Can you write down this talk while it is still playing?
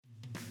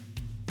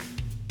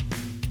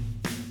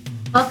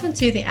Welcome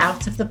to the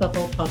Out of the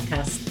Bubble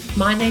podcast.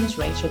 My name's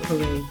Rachel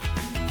Peru.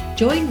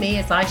 Join me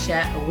as I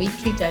share a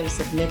weekly dose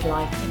of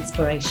midlife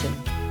inspiration,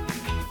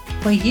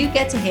 where you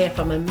get to hear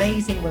from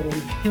amazing women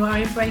who are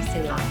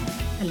embracing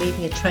life and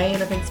leaving a trail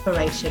of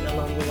inspiration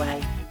along the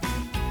way,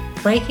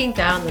 breaking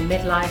down the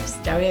midlife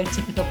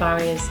stereotypical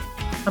barriers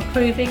and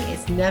proving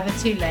it's never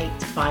too late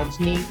to find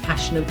new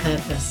passion and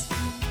purpose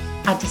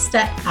and to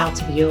step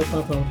out of your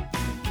bubble.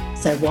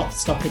 So what's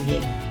stopping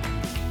you?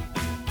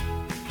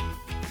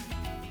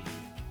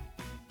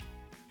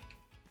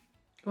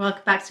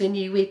 Welcome back to a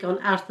new week on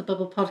Out of the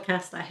Bubble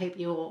podcast. I hope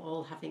you're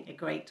all having a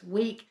great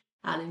week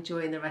and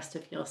enjoying the rest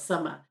of your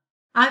summer.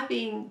 I've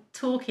been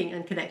talking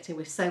and connecting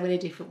with so many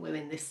different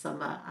women this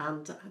summer,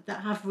 and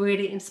that have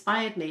really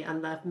inspired me,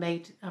 and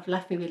have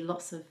left me with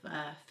lots of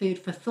food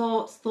for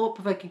thoughts,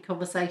 thought-provoking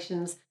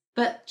conversations,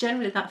 but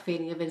generally that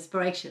feeling of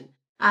inspiration.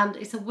 And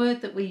it's a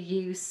word that we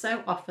use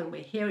so often,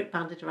 we hear it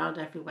bandied around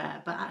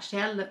everywhere, but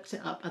actually I looked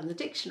it up in the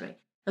dictionary.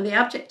 And the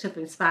adjective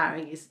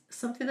inspiring is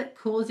something that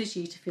causes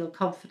you to feel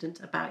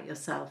confident about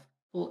yourself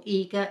or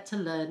eager to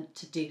learn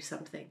to do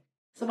something.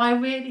 So I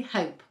really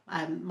hope,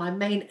 my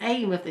main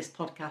aim of this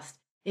podcast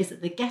is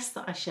that the guests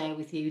that I share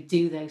with you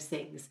do those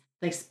things.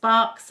 They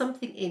spark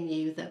something in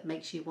you that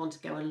makes you want to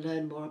go and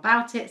learn more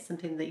about it,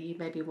 something that you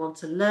maybe want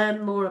to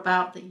learn more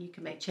about, that you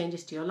can make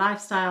changes to your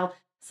lifestyle,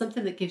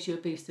 something that gives you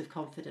a boost of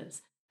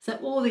confidence. So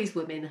all these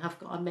women have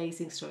got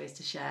amazing stories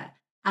to share.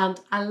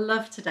 And I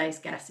love today's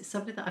guest. It's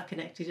somebody that I've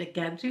connected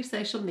again through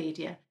social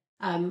media.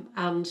 And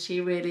I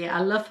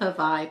love her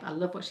vibe. I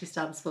love what she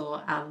stands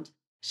for. And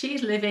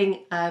she's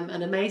living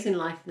an amazing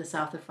life in the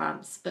south of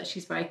France, but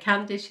she's very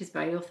candid, she's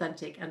very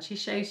authentic, and she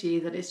shows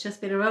you that it's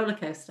just been a roller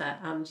coaster.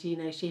 And,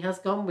 she has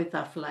gone with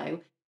that flow.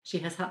 She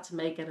has had to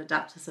make and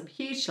adapt to some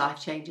huge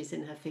life changes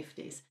in her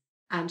 50s.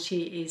 And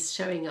she is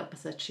showing up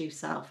as her true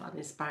self and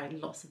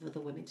inspiring lots of other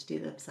women to do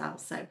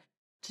themselves. So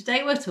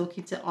today we're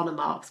talking to Honor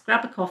Marks.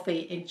 Grab a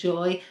coffee,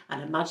 enjoy,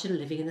 and imagine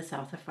living in the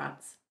south of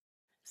France.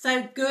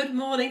 So good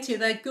morning to you.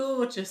 They're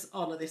gorgeous,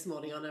 Honor, this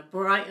morning on a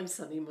bright and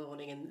sunny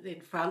morning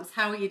in France.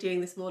 How are you doing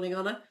this morning,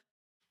 Honor?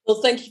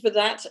 Well, thank you for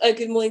that.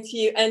 Good morning to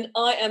you. And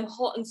I am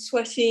hot and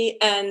sweaty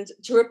and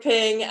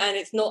dripping, and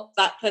it's not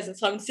that pleasant.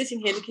 So I'm sitting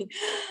here looking,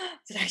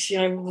 but actually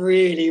I'm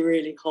really,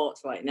 really hot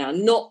right now.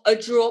 Not a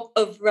drop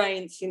of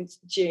rain since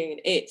June.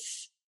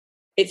 It's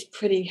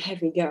pretty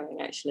heavy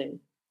going,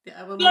 actually.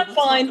 Yeah, I'm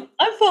fine.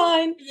 I'm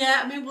fine.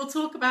 Yeah, we'll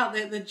talk about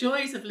the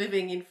joys of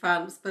living in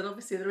France, but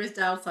obviously there is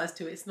downsides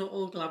to it. It's not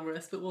all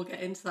glamorous, but we'll get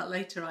into that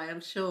later, I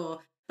am sure.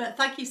 But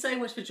thank you so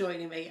much for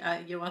joining me.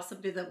 You are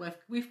somebody that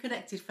we've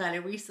connected fairly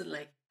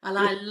recently, and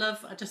I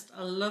love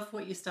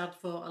what you stand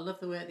for. I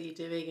love the work that you're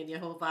doing and your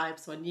whole vibe.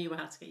 So I knew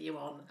I had to get you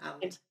on,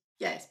 and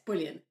yeah, it's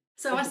brilliant.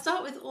 So I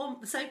start with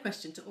the same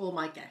question to all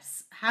my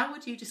guests. How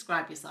would you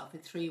describe yourself in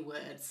 3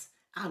 words,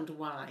 and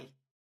why?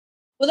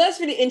 Well,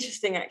 that's really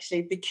interesting,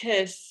 actually,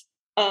 because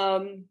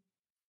you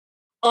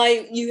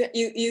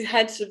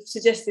had sort of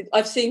suggested.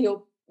 I've seen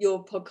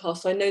your podcast,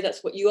 so I know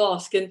that's what you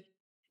ask. And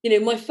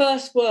my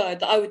first word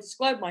that I would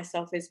describe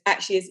myself is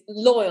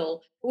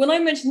loyal. But when I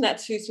mentioned that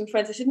to some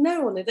friends, I said,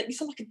 "No, Honor, that you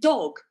sound like a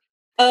dog."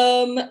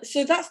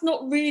 So that's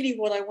not really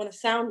what I want to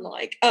sound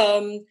like.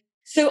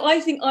 So I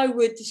think I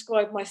would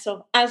describe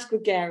myself as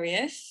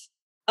gregarious.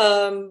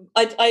 I'm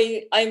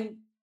I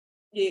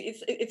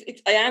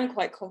am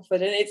quite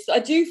confident. I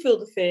do feel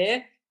the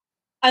fear,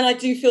 and I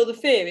do feel the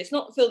fear. It's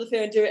not feel the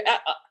fear and do it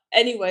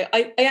anyway.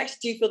 I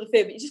actually do feel the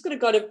fear, but you just got to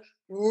kind of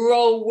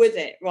roll with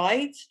it,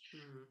 right?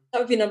 That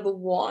would be number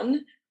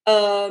 1.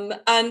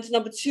 And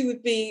number 2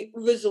 would be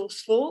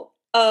resourceful,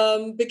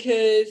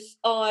 because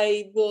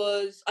I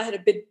had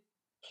a big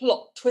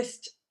plot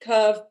twist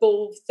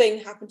curveball thing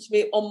happen to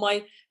me on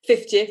my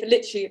 50th,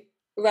 literally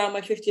around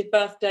my 50th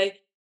birthday.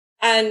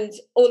 And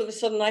all of a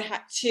sudden I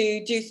had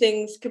to do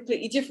things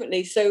completely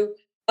differently. So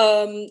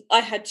I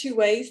had 2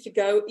 ways to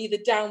go, either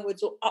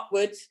downwards or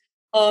upwards.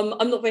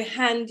 I'm not very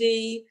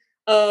handy,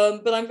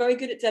 but I'm very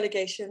good at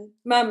delegation,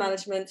 man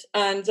management,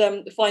 and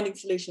finding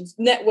solutions,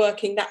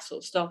 networking, that sort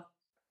of stuff.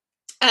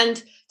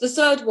 And the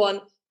third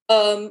one,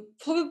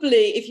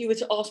 probably if you were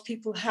to ask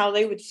people how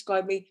they would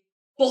describe me,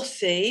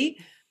 bossy.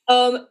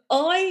 I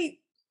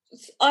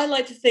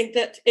like to think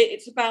that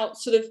it's about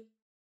sort of,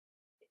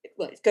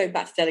 well, it's going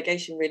back to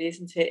delegation, really,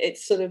 isn't it?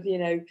 It's sort of,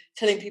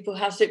 telling people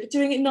how to do it, but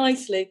doing it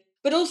nicely.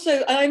 But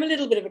also, I'm a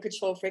little bit of a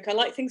control freak. I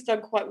like things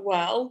done quite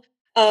well,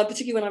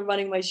 particularly when I'm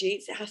running my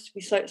gîtes. It has to be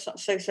so,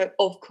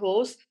 of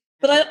course.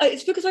 But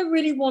it's because I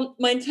really want,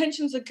 my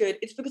intentions are good.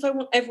 It's because I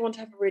want everyone to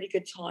have a really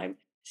good time.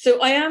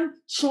 So I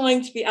am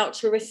trying to be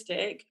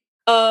altruistic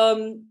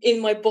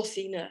in my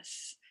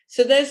bossiness.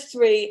 So there's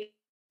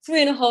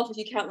 3.5 if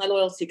you count my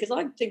loyalty, because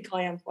I think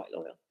I am quite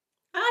loyal.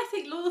 I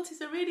think loyalty is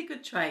a really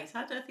good trait.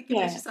 I don't think it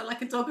makes you sound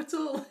like a dog at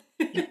all.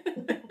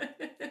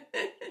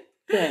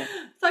 Yeah.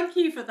 Thank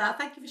you for that.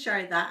 Thank you for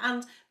sharing that.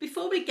 And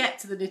before we get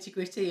to the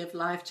nitty-gritty of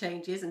life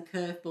changes and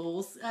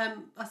curveballs,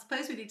 I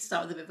suppose we need to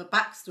start with a bit of a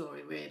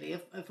backstory, really,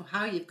 of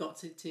how you've got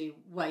to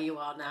where you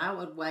are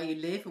now and where you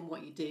live and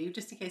what you do,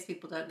 just in case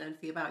people don't know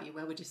anything about you.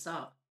 Where would you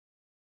start?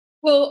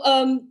 Well,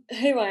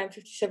 here I am,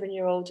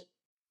 57-year-old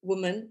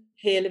woman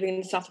here living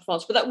in the south of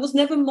France, but that was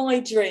never my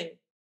dream.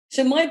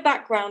 So my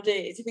background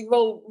is, if we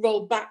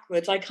roll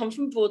backwards, I come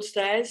from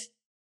Broadstairs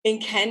in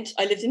Kent.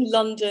 I lived in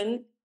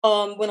London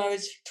when I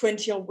was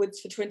 20 onwards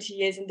for 20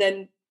 years, and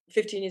then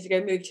 15 years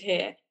ago moved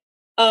here.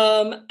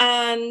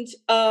 I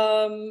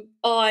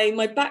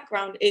my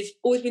background is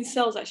always been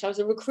sales. Actually, I was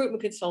a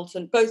recruitment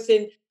consultant, both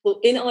in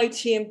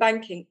IT and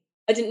banking.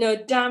 I didn't know a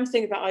damn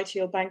thing about IT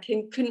or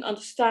banking, couldn't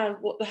understand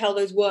what the hell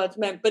those words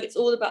meant, but it's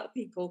all about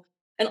the people.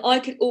 And I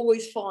could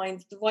always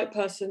find the right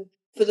person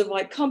for the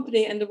right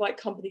company and the right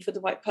company for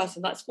the right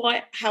person. That's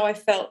how I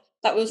felt.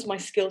 That was my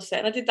skill set.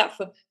 And I did that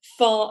for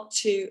far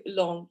too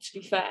long, to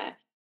be fair.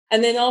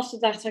 And then after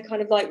that, I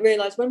kind of like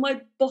realized when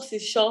my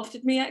bosses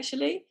shafted me,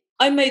 actually,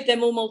 I made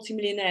them all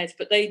multimillionaires,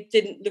 but they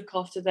didn't look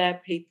after their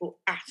people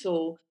at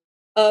all.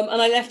 And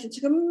I left and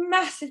took a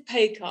massive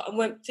pay cut and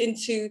went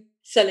into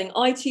selling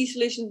IT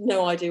solutions,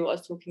 no idea what I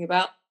was talking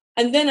about.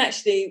 And then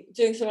actually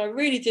doing something I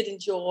really did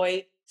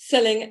enjoy,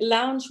 selling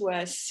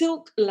loungewear,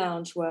 silk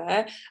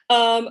loungewear,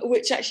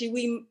 which actually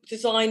we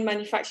designed,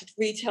 manufactured,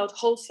 retailed,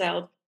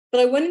 wholesaled.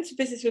 But I went into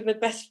business with a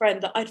best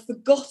friend that I'd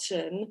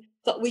forgotten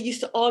that we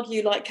used to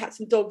argue like cats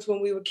and dogs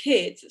when we were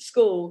kids at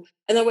school.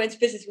 And I went into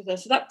business with her.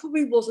 So that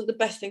probably wasn't the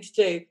best thing to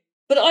do.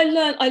 But I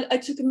learned, I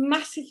took a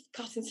massive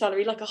cut in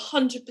salary, like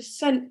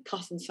 100%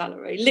 cut in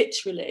salary,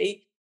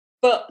 literally.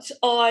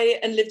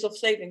 And lived off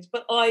savings.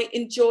 But I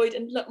enjoyed,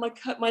 and look,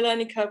 my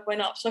learning curve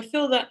went up. So I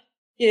feel that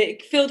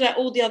it filled out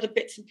all the other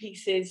bits and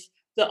pieces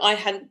that I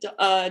hadn't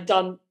done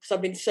because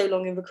I've been so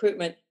long in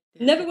recruitment.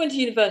 Yeah. Never went to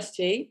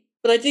university,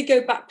 but I did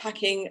go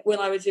backpacking when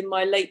I was in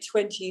my late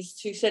 20s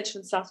to Central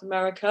and South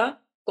America.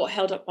 Got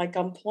held up by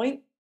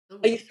gunpoint.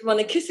 I used to run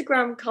a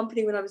kissogram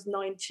company when I was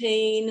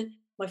 19.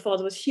 My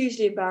father was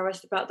hugely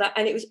embarrassed about that,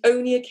 and it was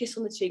only a kiss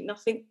on the cheek,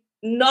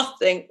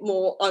 nothing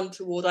more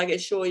untoward, I can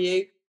assure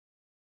you.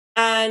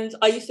 And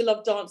I used to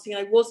love dancing.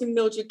 I was in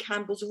Mildred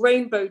Campbell's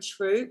Rainbow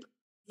Troupe,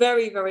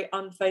 very, very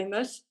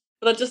unfamous,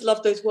 but I just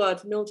love those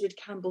words, Mildred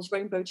Campbell's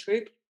Rainbow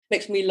Troupe.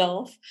 Makes me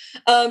laugh.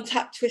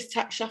 Tap, twist,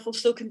 tap, shuffle,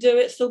 still can do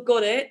it, still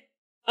got it.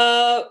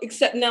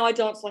 Except now I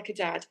dance like a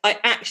dad. I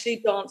actually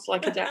dance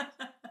like a dad.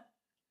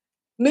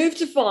 Moved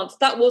to France.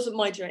 That wasn't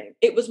my dream.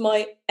 It was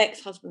my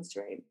ex-husband's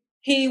dream.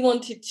 He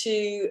wanted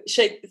to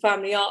shake the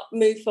family up,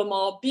 move from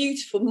my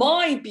beautiful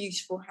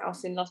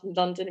house in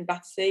London, in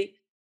Battersea,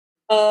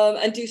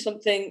 and do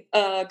something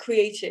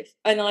creative.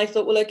 And I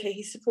thought, well, okay,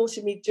 he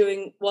supported me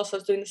whilst I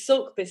was doing the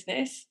silk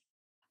business,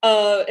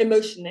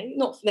 emotionally,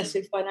 not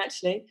necessarily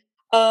financially.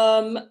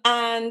 So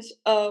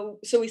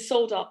we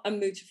sold up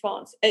and moved to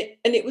France. And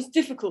it was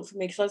difficult for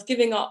me because I was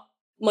giving up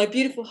my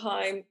beautiful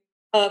home,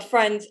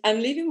 friends,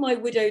 and leaving my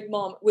widowed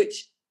mom,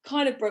 which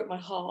kind of broke my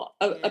heart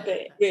a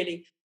bit,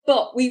 really.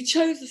 But we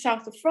chose the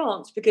south of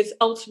France because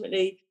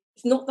ultimately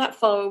it's not that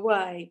far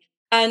away.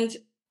 And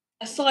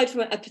aside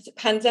from a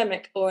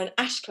pandemic or an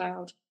ash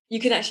cloud,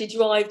 you can actually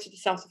drive to the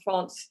south of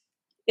France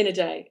in a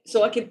day.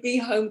 So I could be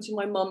home to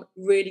my mum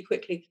really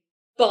quickly.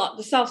 But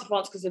the south of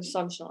France because of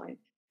sunshine.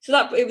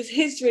 So it was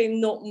his dream,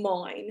 not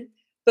mine.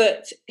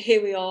 But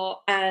here we are,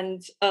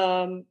 and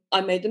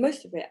I made the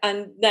most of it.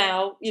 And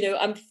now,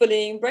 I'm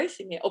fully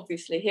embracing it.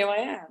 Obviously, here I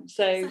am.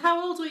 So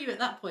how old were you at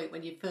that point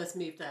when you first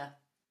moved there?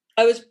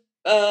 I was,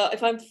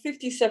 if I'm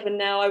 57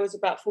 now, I was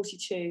about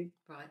 42.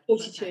 Right.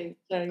 42. Okay.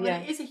 So, yeah.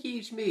 It is a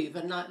huge move.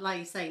 And like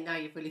you say, now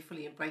you've really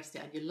fully embraced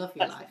it and you love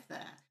your life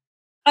there.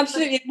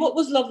 Absolutely. What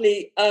was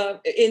lovely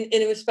in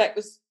a respect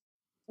was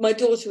my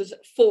daughter was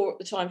 4 at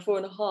the time,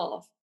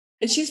 4.5.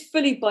 And she's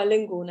fully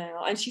bilingual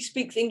now. And she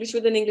speaks English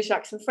with an English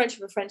accent, French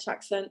with a French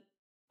accent.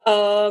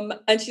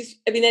 And she's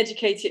been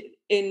educated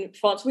in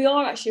France. We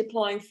are actually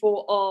applying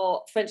for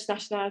our French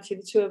nationality,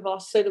 the two of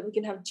us, so that we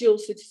can have dual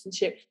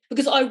citizenship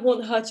because I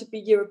want her to be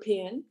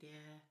European.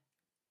 Yeah.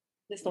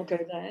 Let's not go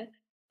there.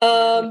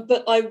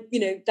 But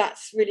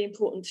that's really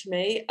important to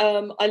me.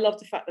 I love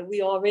the fact that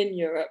we are in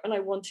Europe and I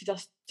wanted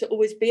us to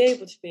always be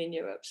able to be in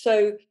Europe.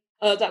 So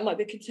that might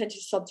be a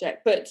contentious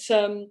subject, but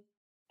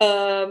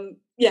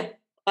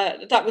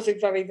that was a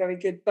very, very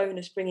good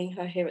bonus bringing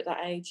her here at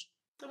that age.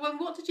 Well,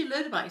 what did you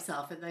learn about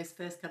yourself in those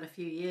first kind of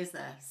few years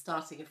there,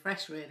 starting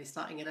afresh, really,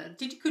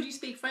 could you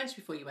speak French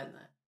before you went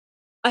there?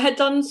 I had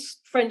done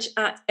French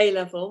at A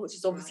level, which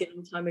is obviously a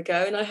long time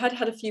ago, and I had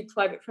had a few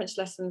private French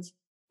lessons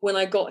when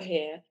I got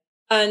here,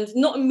 and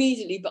not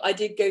immediately, but I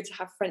did go to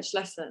have French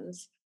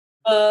lessons.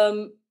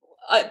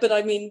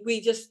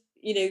 We just,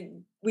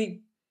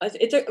 we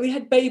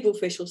had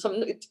Babelfish or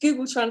something.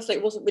 Google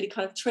Translate wasn't really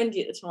kind of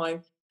trendy at the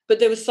time, but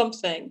there was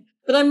something.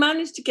 But I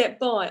managed to get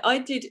by.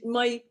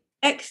 My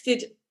ex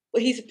did.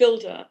 Well, he's a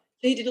builder,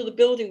 so he did all the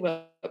building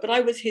work, but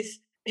I was his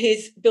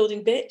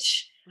building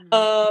bitch.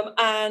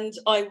 And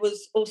I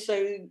was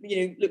also,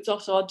 looked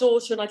after our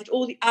daughter, and I did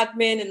all the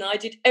admin, and I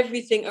did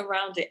everything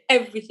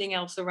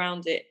else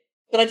around it.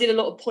 But I did a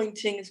lot of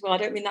pointing as well. I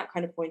don't mean that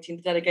kind of pointing,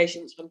 the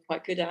delegation, which I'm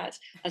quite good at,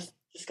 as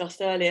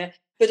discussed earlier,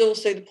 but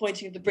also the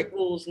pointing of the brick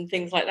walls and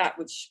things like that,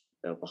 which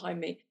are behind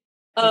me.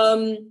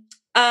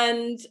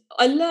 And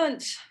I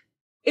learnt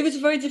It was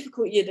a very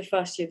difficult year, the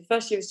first year. The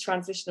first year was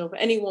transitional for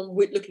anyone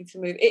looking to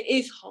move. It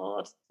is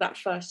hard that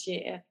first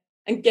year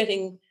and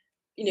getting,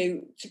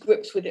 to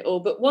grips with it all.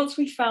 But once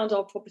we found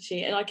our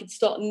property and I could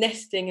start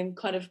nesting and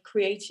kind of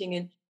creating,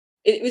 and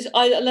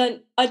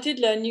I did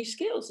learn new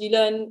skills. You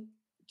learn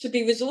to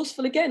be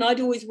resourceful again.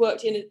 I'd always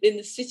worked in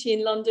the city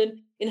in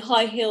London in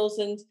high heels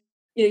and,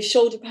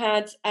 shoulder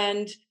pads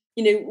and,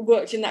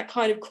 worked in that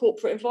kind of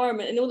corporate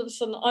environment. And all of a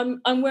sudden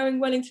I'm wearing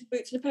Wellington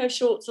boots and a pair of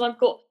shorts and I've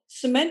got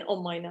cement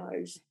on my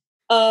nose.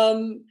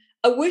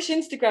 I wish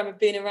Instagram had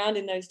been around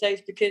in those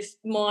days, because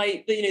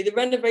the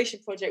renovation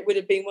project would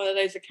have been one of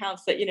those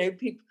accounts that,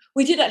 people,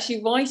 we did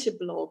actually write a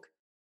blog,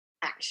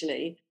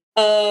 actually,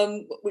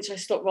 which I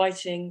stopped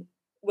writing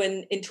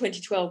when in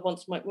 2012,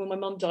 when my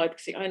mum died,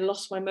 because I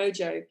lost my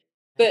mojo.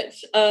 But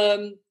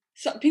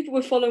so people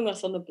were following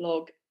us on the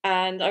blog,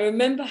 and I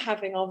remember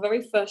having our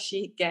very first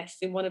sheet guest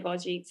in one of our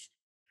sheets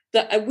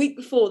that a week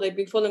before they'd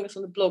been following us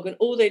on the blog, and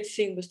all they'd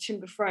seen was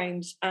timber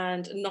frames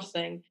and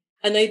nothing.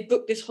 And they'd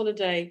booked this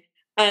holiday.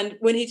 And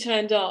when he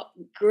turned up,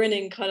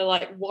 grinning kind of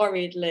like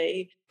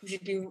worriedly, because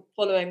he'd been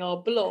following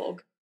our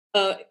blog,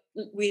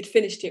 we had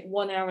finished it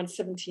 1 hour and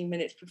 17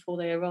 minutes before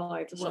they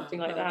arrived, or something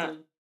like that.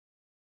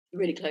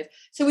 Really close.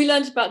 So we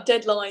learned about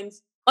deadlines.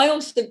 I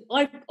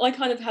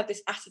kind of have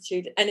this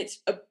attitude, and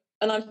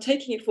and I'm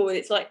taking it forward.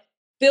 It's like,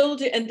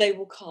 build it and they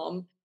will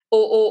come,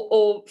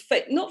 or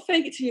not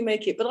fake it till you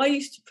make it. But I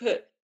used to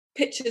put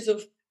pictures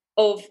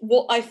of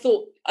what I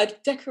thought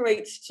I'd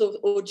decorate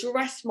or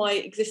dress my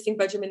existing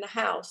bedroom in the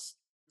house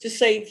to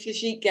say to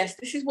sheet guests,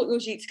 this is what your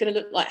sheet's going to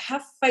look like.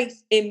 Have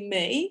faith in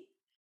me,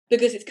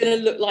 because it's going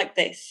to look like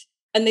this.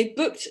 And they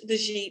booked the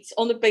sheets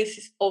on the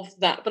basis of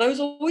that. But I was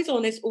always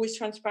honest, always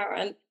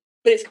transparent.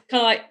 But it's kind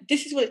of like,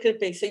 this is what it's going to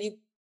be.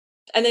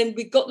 And then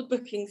we got the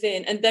bookings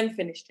in and then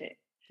finished it.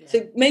 Yeah.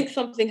 So make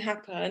something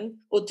happen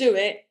or do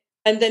it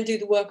and then do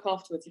the work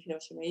afterwards, if you know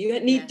what I mean. You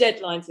need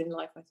deadlines in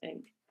life, I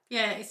think.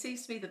 Yeah, it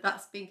seems to me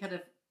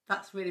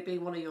that's really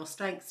been one of your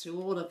strengths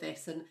through all of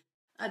this. And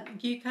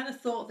you kind of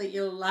thought that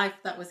your life,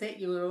 that was it.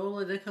 You were all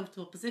in a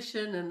comfortable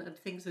position and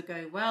things were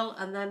going well.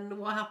 And then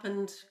what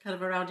happened kind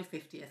of around your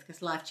 50th?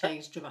 Because life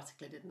changed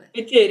dramatically, didn't it?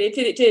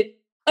 It did.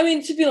 I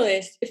mean, to be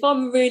honest, if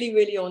I'm really,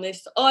 really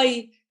honest,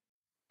 I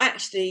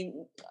actually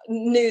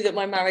knew that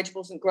my marriage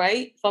wasn't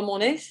great, if I'm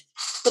honest.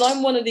 But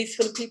I'm one of these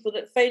sort of people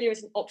that failure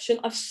is an option.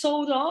 I've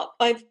sold up.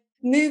 I've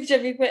moved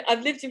everywhere.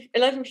 I've lived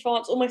in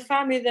France. All my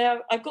family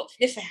there. I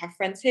have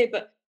friends here,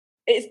 but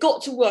it's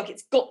got to work.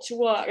 It's got to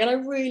work. And I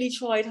really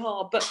tried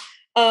hard. But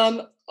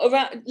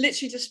around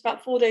literally just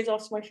about 4 days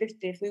after my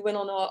 50th, we went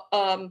on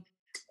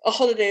a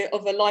holiday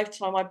of a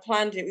lifetime. I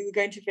planned it. We were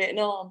going to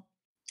Vietnam.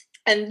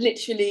 And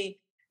literally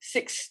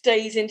 6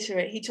 days into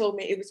it, he told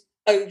me it was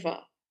over.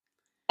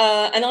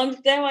 And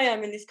I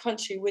am in this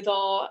country with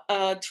our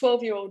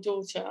 12-year-old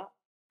daughter.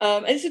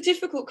 And it's a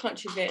difficult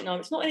country, Vietnam.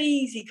 It's not an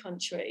easy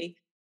country.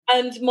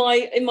 And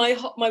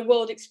my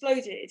world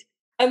exploded.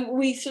 And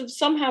we sort of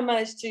somehow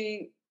managed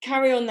to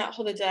carry on that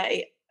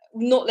holiday,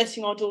 not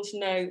letting our daughter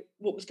know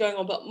what was going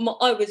on. But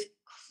I was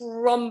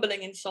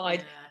crumbling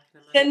inside,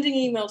 sending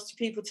emails to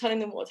people, telling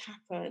them what had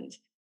happened.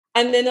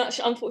 And then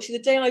actually, unfortunately,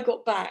 the day I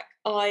got back,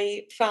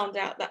 I found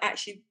out that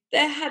actually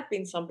there had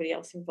been somebody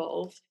else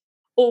involved,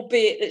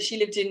 albeit that she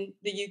lived in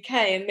the UK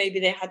and maybe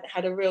they hadn't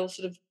had a real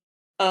sort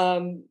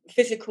of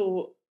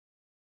physical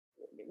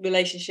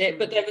relationship,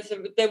 but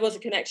there was a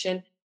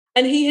connection.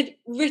 And he had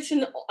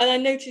written,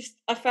 and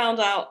I found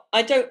out,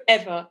 I don't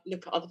ever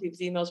look at other people's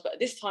emails, but at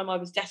this time I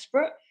was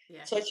desperate.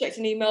 Yeah. So I checked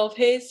an email of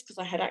his because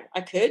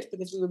I could,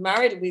 because we were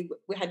married and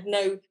we had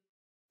no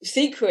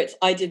secrets,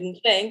 I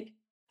didn't think.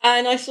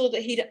 And I saw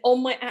that he'd,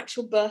 on my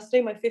actual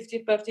birthday, my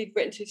 50th birthday, he'd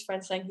written to his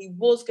friend saying he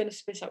was going to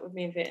split up with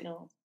me in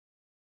Vietnam.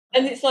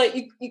 And it's like,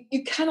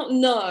 you cannot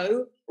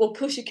know, or of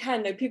course you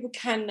can know, people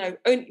can know,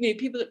 only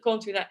people that have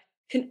gone through that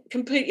can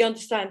completely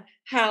understand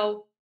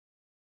how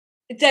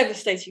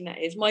devastating that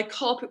is. My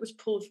carpet was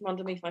pulled from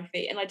underneath my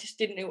feet and I just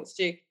didn't know what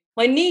to do.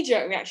 My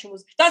knee-jerk reaction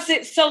was, that's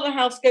it, sell the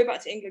house, go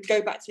back to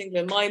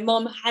England. My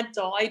mum had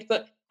died,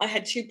 but I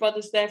had 2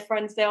 brothers there,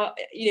 friends there.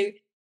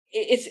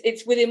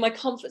 It's within my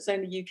comfort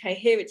zone, the UK.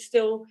 Here it's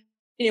still,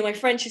 my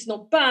French is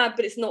not bad,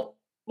 but it's not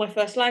my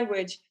first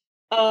language.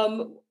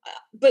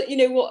 But you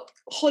know what,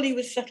 Holly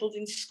was settled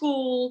in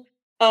school,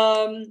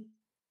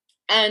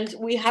 and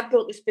we had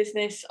built this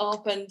business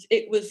up and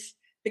it was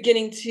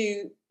beginning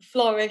to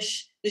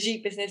flourish, the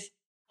Jeep business.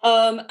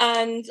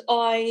 And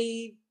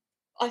I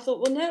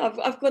thought, well,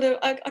 no, I've got to,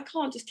 I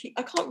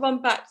can't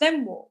run back.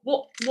 Then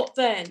what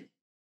then?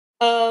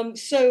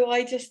 So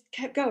I just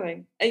kept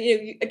going. And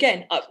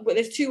again,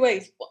 there's 2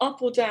 ways,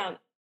 up or down.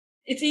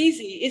 It's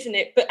easy, isn't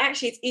it? But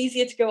actually it's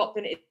easier to go up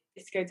than it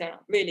is to go down.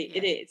 Really,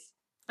 it is.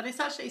 And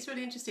it's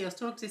really interesting. I was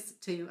talking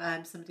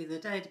to somebody the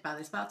other day about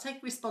this, about taking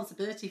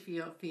responsibility for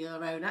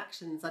your own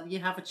actions, and you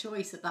have a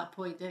choice at that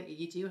point, don't you?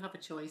 You do have a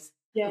choice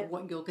of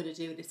what you're going to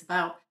do, and it's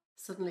about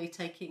suddenly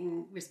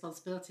taking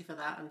responsibility for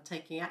that and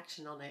taking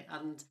action on it.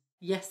 And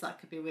yes, that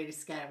could be really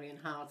scary and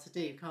hard to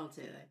do, can't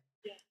it?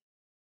 Yeah.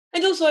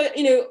 And also,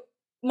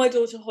 my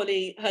daughter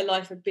Holly, her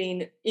life had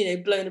been,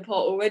 blown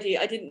apart already.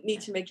 I didn't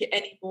need to make it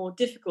any more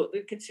difficult.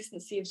 The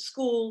consistency of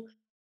school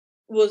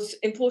was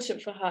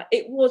important for her.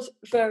 It was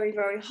very,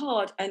 very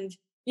hard. And,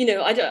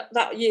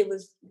 that year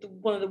was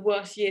one of the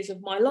worst years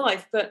of my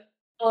life, but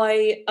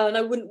I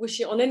wouldn't wish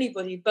it on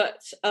anybody,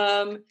 but,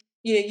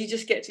 you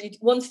just get to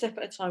one step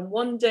at a time,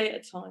 one day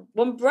at a time,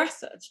 one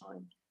breath at a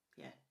time.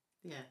 Yeah.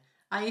 Yeah.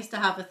 I used to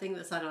have a thing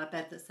that sat on my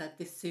bed that said,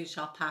 "This too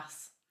shall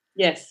pass."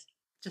 Yes.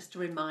 Just to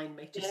remind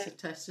me, just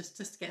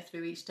to get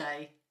through each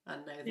day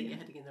and know that you're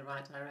heading in the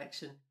right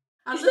direction.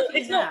 I love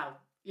you now.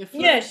 You're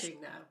flourishing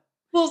now.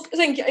 Well,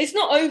 thank you. It's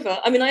not over.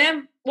 I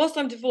mean, whilst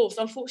I'm divorced,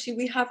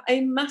 unfortunately, we have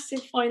a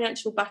massive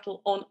financial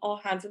battle on our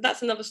hands. And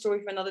that's another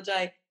story for another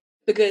day,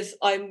 because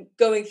I'm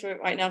going through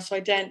it right now. So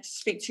I daren't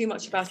speak too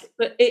much about it,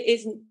 but it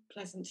isn't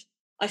pleasant.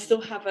 I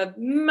still have a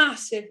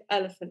massive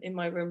elephant in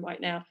my room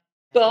right now.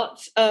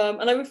 But,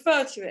 and I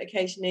refer to it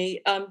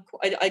occasionally. I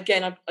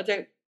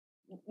don't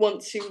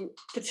want to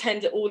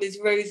pretend that all is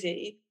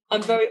rosy.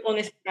 I'm very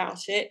honest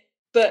about it.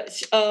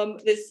 But I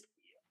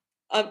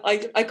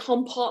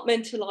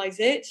compartmentalize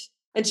it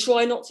and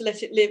try not to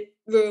let it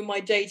ruin my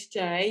day to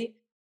day.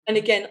 And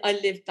again, I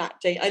live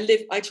that day.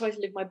 I try to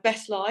live my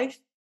best life,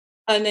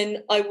 and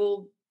then I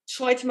will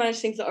try to manage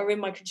things that are in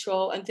my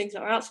control, and things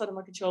that are outside of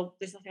my control,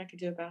 there's nothing I can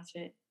do about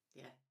it.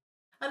 Yeah.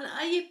 And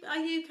are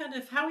you kind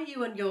of, how are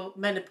you on your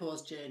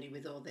menopause journey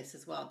with all this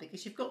as well?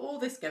 Because you've got all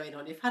this going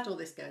on, you've had all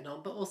this going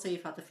on, but also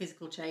you've had the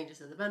physical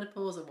changes of the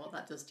menopause and what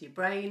that does to your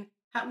brain.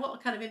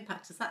 What kind of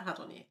impact has that had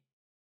on you?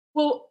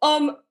 Well,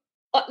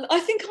 I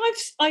think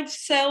I've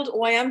sailed,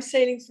 or I am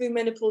sailing through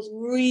menopause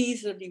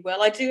reasonably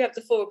well. I do have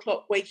the 4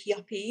 o'clock wakey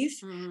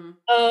uppies.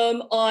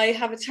 I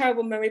have a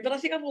terrible memory, but I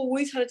think I've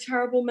always had a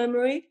terrible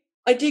memory.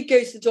 I did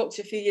go to the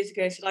doctor a few years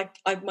ago and said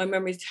my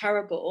memory is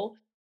terrible.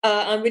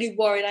 I'm really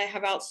worried I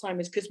have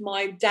Alzheimer's, because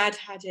my dad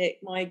had it,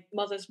 my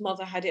mother's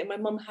mother had it, and my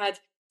mum had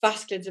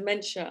vascular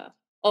dementia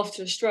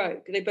after a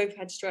stroke. They both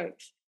had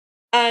strokes.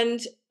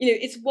 And,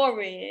 it's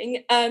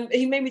worrying.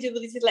 He made me do all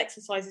these little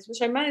exercises,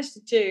 which I managed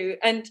to do.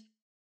 And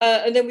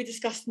then we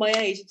discussed my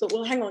age. I thought,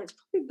 well, hang on, it's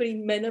probably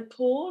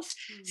menopause.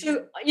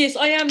 So, yes,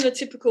 I am the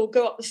typical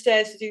go up the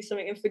stairs to do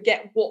something and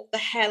forget what the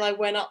hell I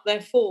went up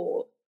there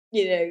for,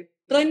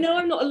 But I know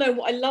I'm not alone.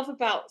 What I love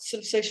about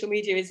sort of social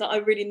media is that I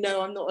really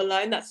know I'm not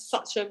alone. That's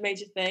such a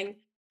major thing.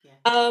 Yeah.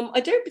 I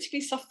don't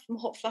particularly suffer from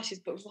hot flashes,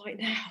 but right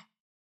now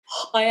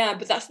I am.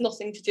 But that's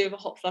nothing to do with a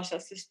hot flash.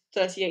 That's just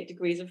 38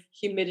 degrees of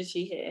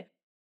humidity here.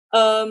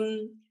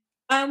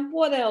 And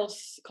what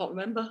else? Can't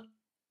remember.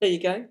 There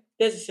you go.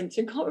 There's a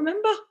symptom. Can't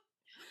remember.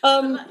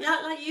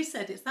 Like you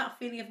said, it's that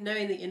feeling of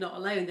knowing that you're not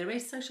alone. There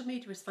is, social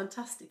media is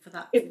fantastic for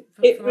that.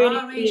 For really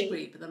our age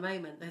group at the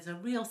moment, there's a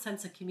real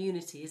sense of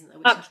community, isn't there?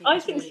 Which I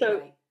think is really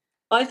great.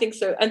 I think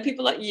so. And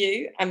people like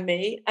you and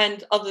me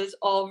and others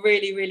are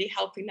really, really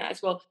helping that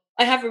as well.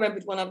 I have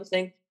remembered one other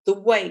thing, the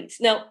weight.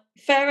 Now,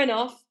 fair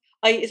enough.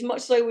 As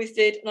much as I always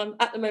did, and I'm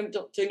at the moment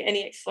not doing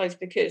any exercise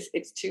because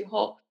it's too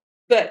hot,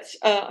 but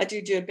I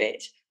do a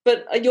bit.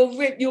 But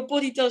your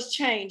body does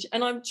change.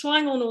 And I'm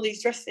trying on all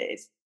these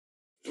dresses.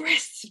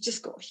 Breasts have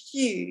just got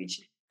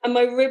huge. And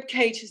my rib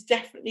cage has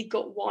definitely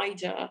got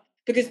wider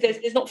because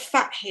there's not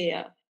fat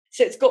here.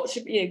 So it's got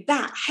to be,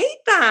 that. I hate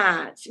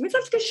that. It means I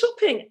have to go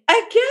shopping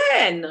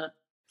again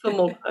for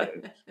more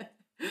clothes.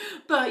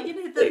 But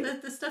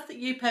the stuff that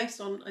you post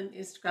on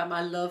Instagram,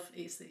 I love.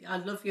 I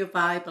love your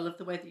vibe. I love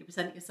the way that you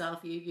present yourself.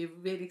 You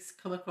really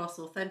come across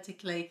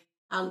authentically,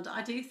 and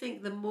I do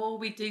think the more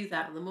we do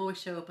that, and the more we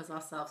show up as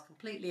ourselves,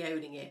 completely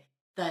owning it,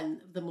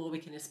 then the more we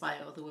can inspire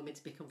other women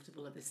to be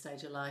comfortable at this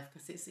stage of life.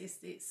 Because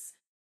it's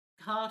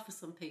hard for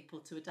some people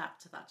to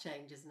adapt to that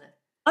change, isn't it?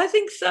 I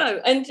think so,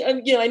 and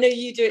I know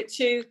you do it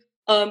too.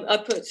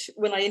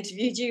 When I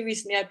interviewed you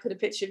recently, I put a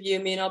picture of you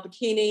and me in our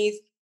bikinis.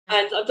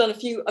 And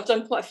I've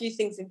done quite a few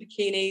things in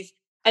bikinis,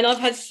 and I've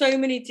had so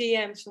many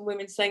DMs from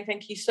women saying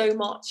thank you so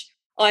much.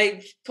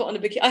 I've put on a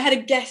bikini. I had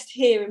a guest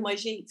here in my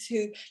Jeets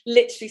who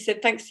literally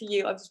said, thanks to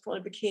you, I've just put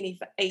on a bikini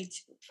for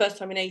first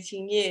time in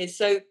 18 years.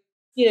 So,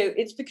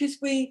 it's because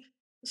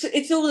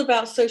it's all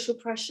about social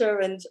pressure.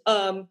 And,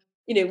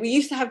 we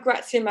used to have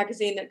Grazia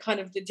magazine that kind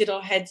of did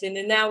our heads in,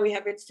 and now we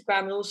have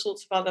Instagram and all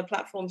sorts of other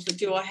platforms that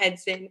do our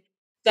heads in,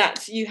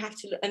 that you have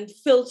to, and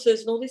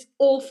filters and all this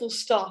awful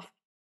stuff.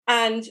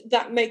 And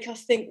that make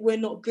us think we're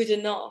not good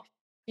enough.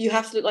 You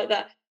have to look like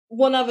that.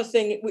 One other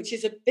thing, which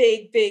is a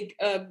big bit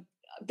of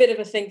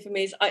a thing for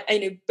me, is I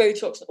know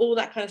Botox and all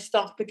that kind of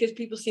stuff, because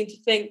people seem to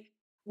think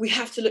we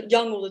have to look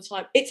young all the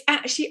time. It's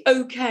actually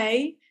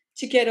okay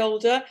to get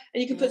older,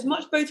 and you can put as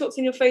much Botox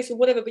in your face or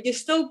whatever, but you're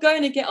still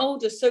going to get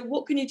older. So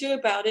what can you do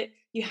about it?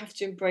 You have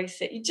to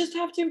embrace it. You just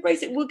have to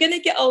embrace it. We're going to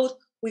get old.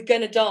 We're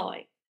going to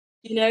die,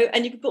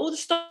 and you can put all the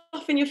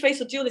stuff in your face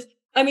or do all this.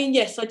 I mean,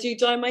 yes, I do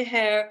dye my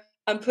hair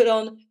and put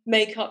on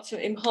makeup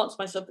to enhance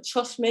myself. But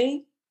trust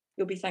me,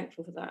 you'll be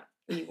thankful for that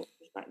when you watch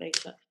this back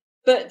later.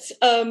 But,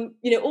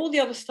 all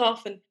the other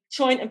stuff and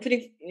trying to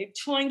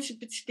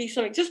be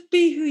something, just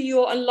be who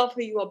you are and love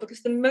who you are.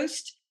 Because the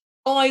most,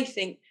 I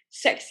think,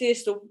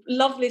 sexiest or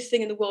loveliest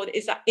thing in the world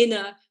is that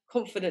inner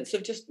confidence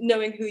of just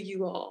knowing who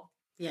you are.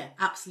 Yeah,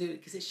 absolutely,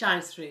 because it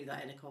shines through,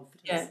 that inner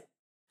confidence. Yeah.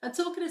 And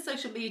talking of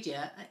social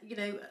media,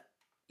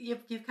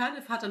 you've kind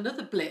of had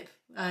another blip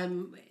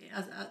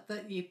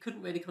that you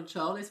couldn't really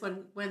control, is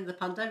when the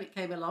pandemic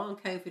came along,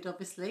 and COVID,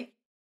 obviously,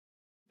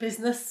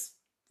 business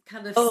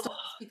kind of Oh, stopped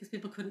because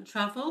people couldn't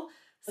travel.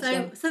 that's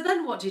right. So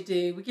then what do you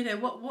do?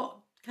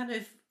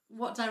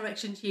 What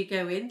direction do you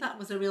go in? That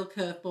was a real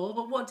curveball,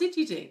 but what did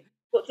you do?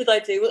 What did I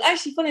do? Well,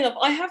 actually, funny enough,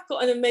 I have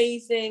got an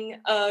amazing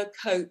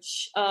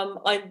coach.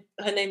 Her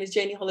name is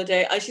Janie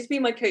Holiday. She's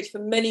been my coach for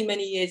many,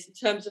 many years in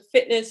terms of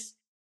fitness,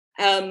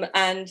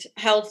 and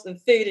health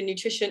and food and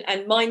nutrition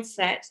and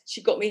mindset.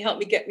 She helped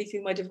me get me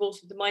through my divorce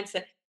with the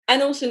mindset,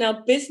 and also now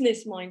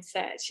business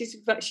mindset. She's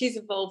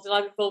evolved, and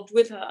I've evolved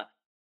with her.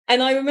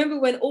 And I remember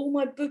when all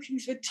my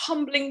bookings were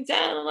tumbling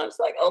down, and I was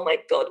like, "Oh my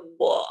God,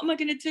 what am I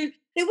going to do?"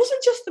 It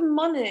wasn't just the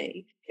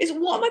money; it's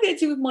what am I going to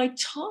do with my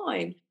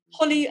time?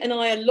 Holly and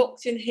I are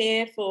locked in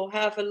here for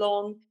however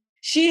long.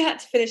 She had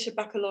to finish her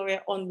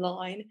baccalaureate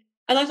online,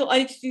 and I thought I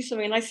need to do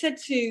something. And I said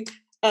to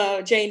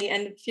Janie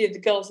and a few of the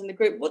girls in the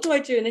group, "What do I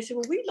do?" And they said,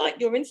 "Well, we like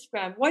your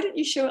Instagram. Why don't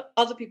you show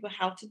other people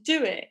how to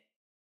do it?"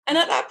 And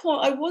at that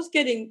point, I was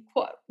getting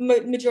quite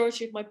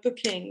majority of my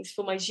bookings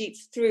for my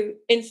gîtes through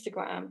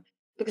Instagram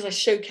because I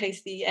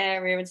showcased the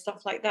area and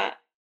stuff like that.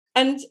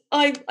 And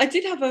I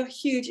did have a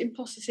huge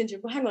imposter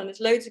syndrome. Well, hang on, there's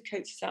loads of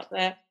coaches out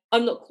there.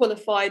 I'm not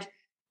qualified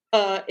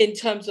in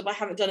terms of I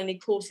haven't done any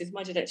courses.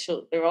 Mind you, don't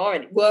sure there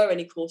were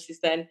any courses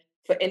then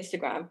for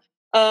Instagram.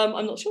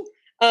 I'm not sure.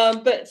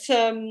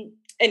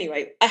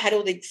 Anyway, I had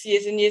all these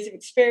years and years of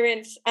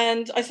experience,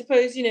 and I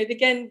suppose,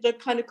 again, the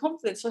kind of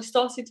confidence. So I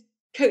started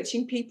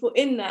coaching people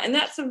in that, and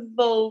that's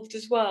evolved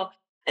as well.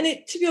 And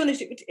to be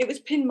honest, it was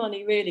pin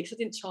money really, because I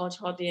didn't charge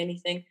hardly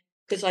anything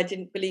because I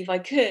didn't believe I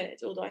could,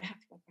 although I have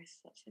to my prices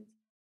up since.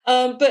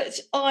 But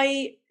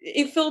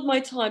it filled my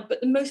time.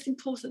 But the most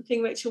important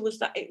thing, Rachel, was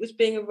that it was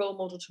being a role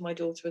model to my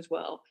daughter as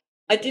well.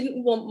 I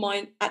didn't want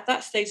my, at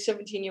that stage,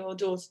 17-year-old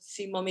daughter to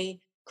see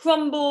mummy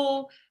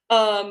crumble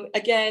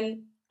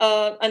again.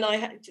 And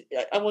I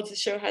wanted to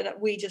show her that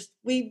we just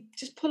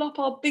pull up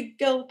our big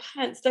girl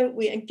pants, don't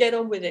we, and get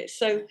on with it.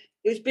 So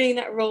it was being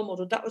that role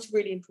model that was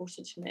really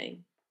important to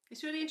me.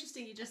 It's really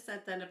interesting. You just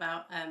said then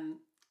about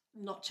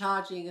not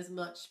charging as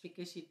much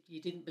because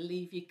you didn't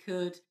believe you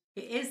could.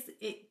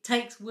 It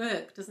takes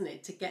work, doesn't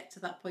it, to get to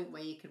that point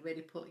where you can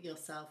really put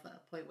yourself at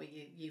a point where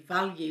you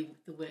value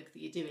the work that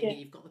you're doing, and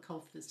you've got the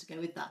confidence to go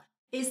with that.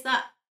 Is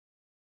that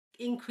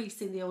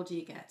increasing the older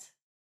you get?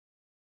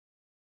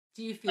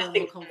 Do you feel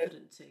more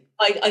confident too?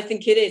 I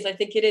think it is. I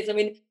think it is. I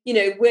mean,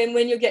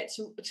 when you get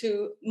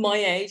to my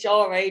age,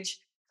 our age,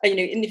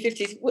 in the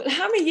 50s,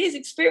 how many years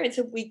experience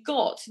have we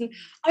got? And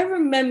I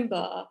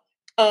remember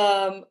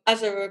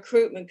as a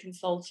recruitment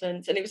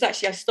consultant, and it was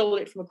actually, I stole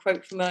it from a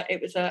quote from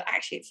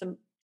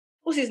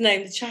what's his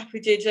name? The chap who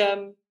did,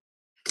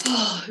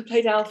 who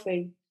played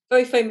Alfie,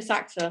 very famous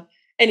actor.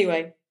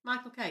 Anyway,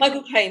 Michael Caine.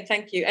 Michael Caine,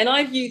 thank you. And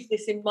I've used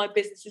this in my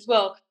business as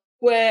well,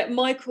 where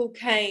Michael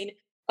Caine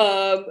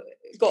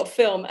got a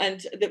film,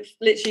 and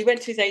literally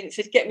went to his agent,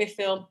 said, "Get me a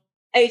film."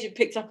 Agent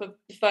picked up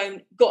the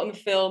phone, got him a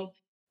film,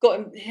 got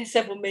him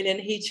several million.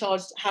 He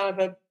charged,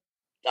 however,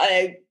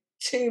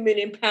 £2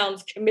 million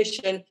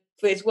commission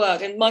for his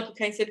work. And Michael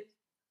Caine said,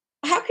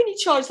 "How can you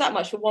charge that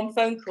much for one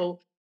phone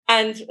call?"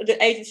 And the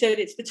agent said,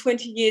 "It's the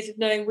 20 years of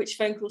knowing which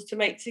phone calls to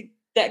make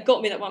that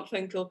got me that one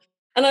phone call."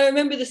 And I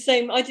remember the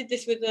same. I did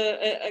this with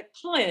a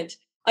client.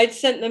 I'd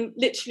sent them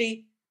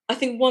literally, I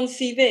think, one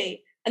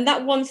CV. And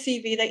that one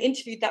CV, they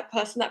interviewed that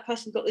person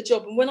got the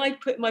job. And when I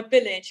put my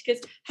bill in, she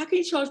goes, "How can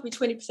you charge me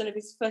 20% of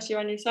his first year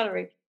annual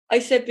salary?" I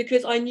said,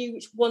 "Because I knew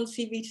which one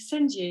CV to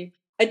send you.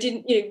 I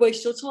didn't,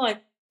 waste your time."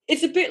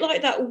 It's a bit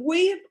like that.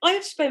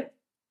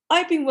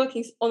 I've been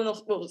working on and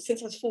off,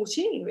 since I was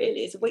 14,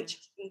 really, as a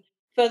waitress and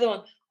further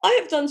on. I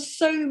have done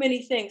so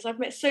many things. I've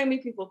met so many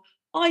people.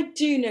 I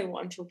do know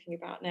what I'm talking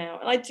about now.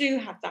 And I do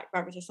have that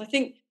gravitas. I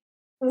think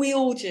we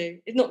all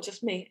do. It's not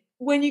just me.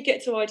 When you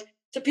get to age,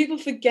 so people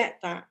forget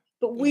that.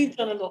 But we've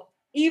done a lot.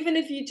 Even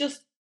if you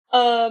just,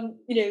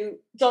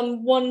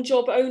 done one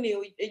job only,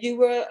 or you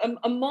were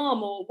a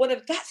mom or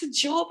whatever, that's a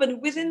job.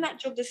 And within that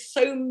job, there's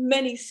so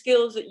many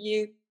skills that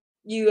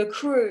you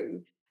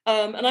accrue.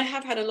 And I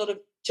have had a lot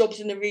of jobs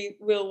in the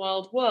real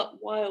wild world.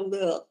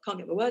 Can't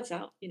get my words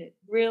out.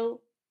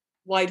 Real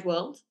wide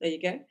world. There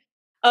you go.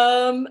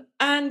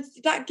 And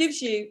that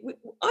gives you.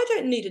 I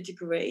don't need a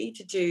degree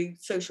to do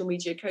social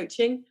media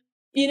coaching.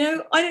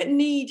 I don't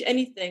need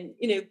anything.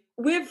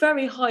 We're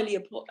very highly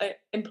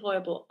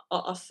employable,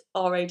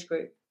 our age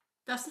group.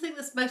 That's the thing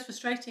that's most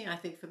frustrating, I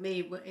think, for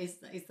me, is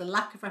the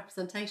lack of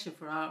representation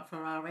for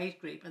our age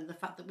group, and the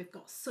fact that we've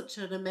got such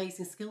an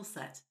amazing skill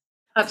set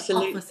to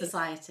offer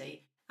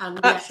society, and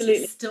yet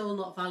it's still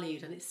not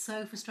valued, and it's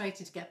so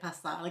frustrating to get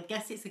past that. And I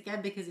guess it's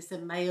again because it's a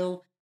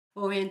male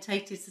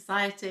orientated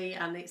society,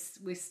 and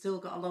we've still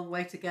got a long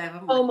way to go,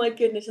 haven't we? Oh my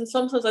goodness. And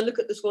sometimes I look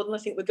at this world and I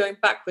think we're going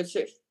backwards, so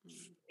it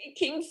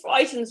freaking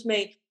frightens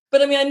me.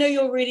 But I mean, I know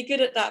you're really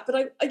good at that. But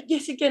I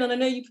yes, again, and I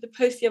know you put a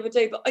post the other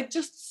day, but I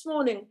just this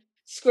morning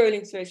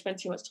scrolling through, spend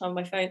too much time on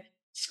my phone.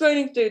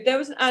 Scrolling through, there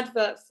was an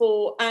advert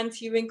for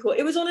anti-wrinkle.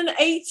 It was on an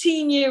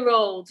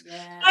 18-year-old.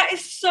 Yeah. That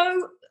is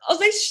so, are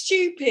they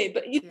stupid?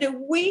 But you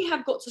know, we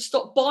have got to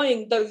stop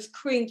buying those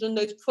creams and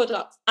those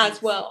products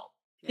as well.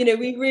 You know,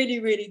 we really,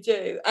 really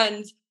do.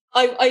 And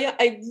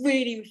I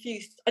really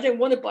refuse. I don't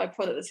want to buy a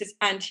product that says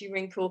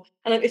anti-wrinkle.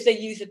 And if they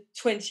use a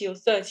 20 or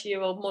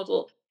 30-year-old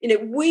model, you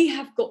know, we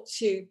have got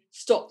to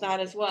stop that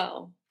as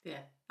well. Yeah,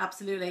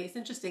 absolutely. It's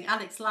interesting.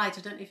 Alex Light,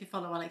 I don't know if you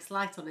follow Alex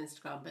Light on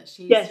Instagram, but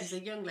she's a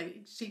young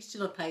lady. She's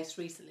done a post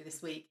recently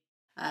this week,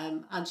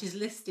 and she's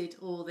listed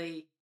all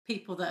the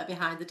people that are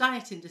behind the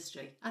diet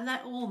industry, and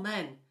they're all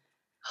men.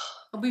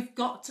 And we've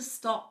got to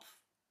stop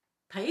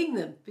paying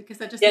them because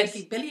they're just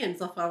making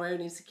billions off our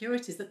own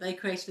insecurities that they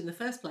created in the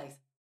first place.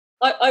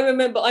 I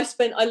remember I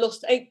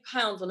lost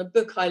 £8 on a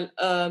book I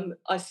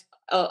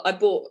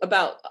bought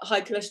about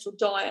high cholesterol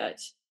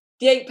diet.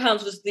 The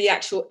 £8 was the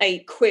actual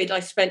 £8 I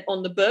spent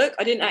on the book.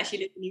 I didn't actually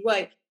lose any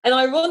weight. And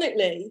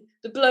ironically,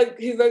 the bloke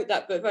who wrote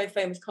that book, very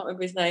famous, can't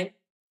remember his name,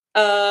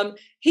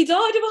 he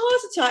died of a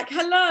heart attack.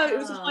 Hello. It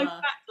was a high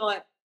fat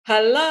diet.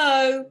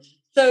 Hello.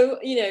 So,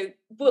 you know,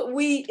 but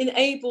we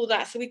enable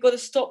that. So we've got to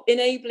stop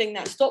enabling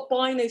that. Stop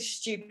buying those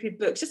stupid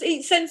books. Just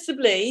eat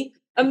sensibly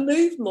and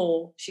move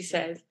more, she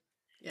says.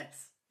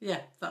 Yes.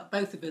 Yeah,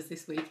 both of us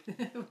this week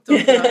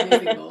talking about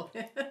moving more.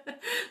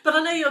 But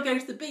I know you're going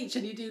to the beach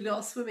and you do a lot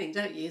of swimming,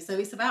 don't you? So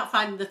it's about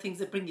finding the things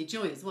that bring you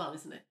joy as well,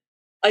 isn't it?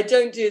 I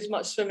don't do as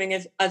much swimming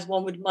as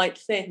one might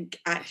think,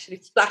 actually.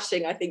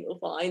 Splashing, I think you'll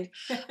find.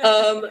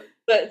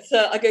 But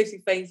I go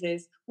through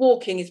phases.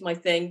 Walking is my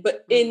thing.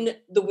 But in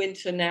the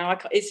winter now,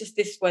 it's just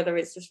this weather.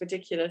 It's just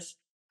ridiculous.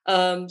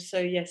 So,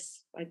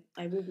 yes,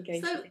 I will be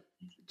going to.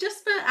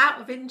 Just for out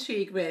of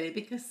intrigue, really,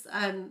 because,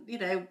 you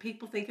know,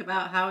 people think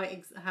about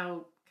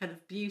how kind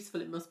of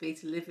beautiful it must be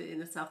to live in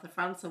the south of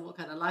France and what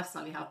kind of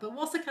lifestyle you have. But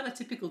what's a kind of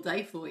typical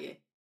day for you?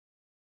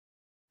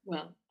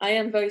 Well, I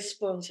am very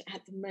spoiled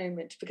at the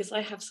moment because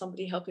I have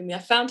somebody helping me. I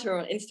found her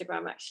on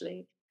Instagram,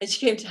 actually, and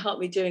she came to help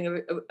me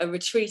doing a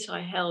retreat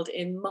I held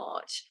in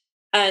March.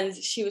 And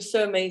she was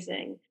so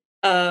amazing.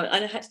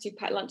 And I had to do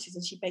packed lunches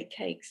and she baked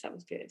cakes. That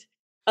was good.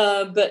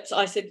 But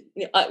I said,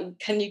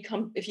 can you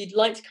come, if you'd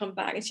like to come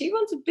back? And she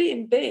runs a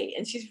B&B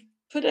and she's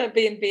put her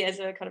B&B as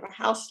a kind of a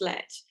house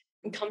let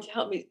and come to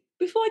help me.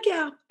 Before I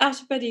get out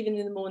of bed, even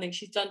in the morning,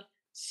 she's done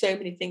so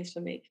many things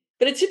for me.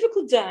 But a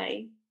typical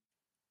day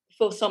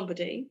for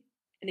somebody,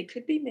 and it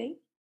could be me,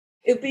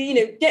 it would be, you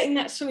know, getting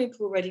that swimming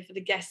pool ready for the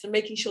guests and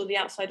making sure the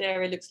outside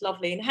area looks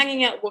lovely and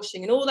hanging out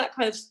washing and all that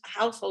kind of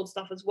household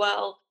stuff as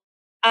well.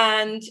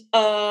 And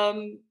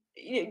I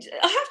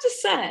have to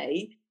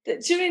say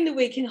that during the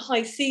week in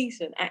high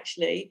season,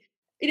 actually,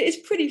 it is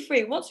pretty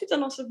free. Once we've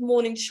done lots of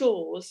morning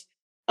chores,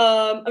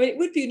 I mean, it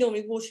would be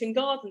normally watering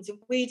gardens and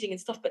weeding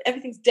and stuff, but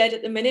everything's dead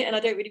at the minute, and I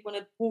don't really want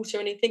to water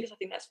anything because I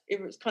think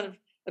it's kind of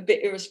a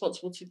bit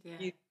irresponsible to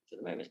use at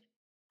the moment.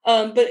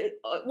 But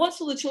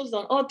once all the chores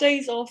are done, our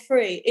days are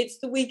free. It's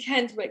the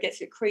weekend where it gets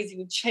a bit crazy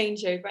with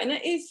changeover, and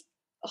it is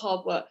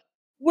hard work.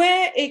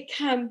 Where it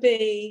can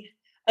be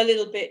a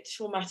little bit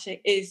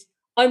traumatic is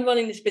I'm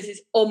running this business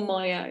on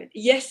my own.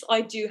 Yes,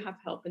 I do have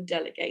help and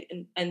delegate,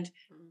 and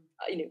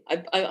you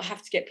know, I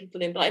have to get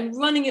people in, but I'm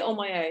running it on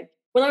my own.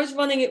 When I was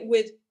running it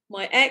with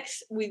my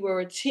ex, we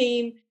were a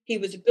team. He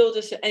was a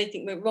builder, so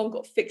anything went wrong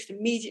got fixed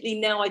immediately.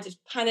 Now I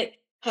just panic,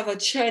 have a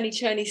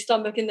churny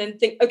stomach, and then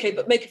think, okay,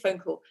 but make a phone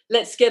call.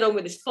 Let's get on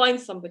with this. Find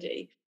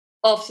somebody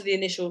after the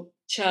initial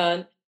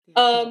churn.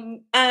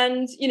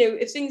 And you know,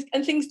 if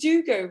things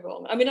do go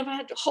wrong. I mean, I've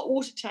had hot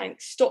water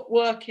tanks stop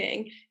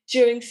working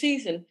during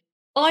season.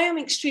 I am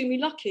extremely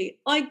lucky.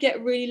 I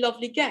get really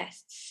lovely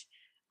guests.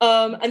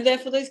 And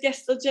therefore those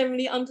guests are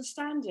generally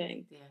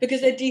understanding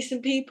because they're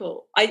decent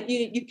people. I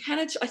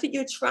think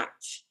you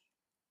attract,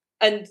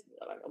 and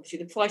obviously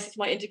the prices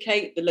might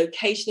indicate, the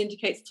location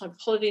indicates, the type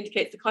of holiday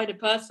indicates the kind of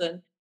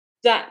person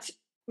that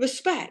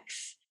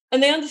respects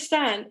and they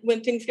understand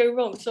when things go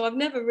wrong. So I've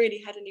never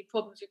really had any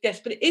problems with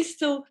guests, but it is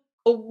still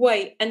a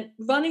weight, and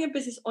running a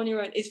business on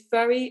your own is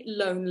very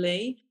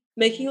lonely.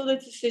 Making all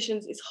those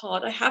decisions is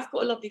hard. I have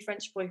got a lovely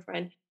French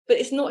boyfriend, but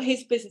it's not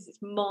his business,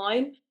 it's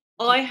mine.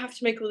 I have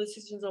to make all the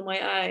decisions on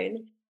my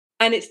own,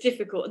 and it's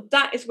difficult.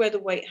 That is where the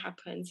weight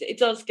happens. It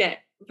does get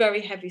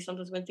very heavy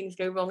sometimes when things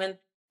go wrong and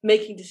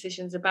making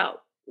decisions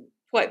about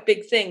quite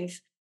big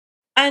things.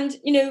 And,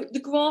 you know, the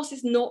grass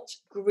is not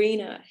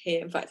greener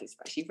here. In fact, it's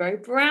actually very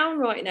brown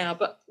right now,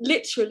 but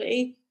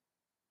literally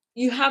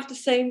you have the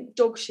same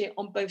dog shit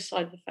on both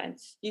sides of the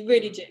fence. You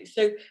really do.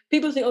 So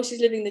people think, oh, she's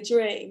living the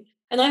dream.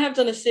 And I have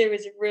done a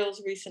series of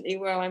reels recently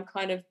where I'm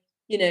kind of,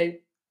 you know,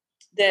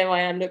 there I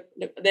am, look,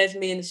 there's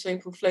me in the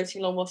swimming pool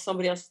floating along while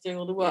somebody else is doing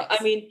all the work.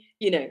 I mean,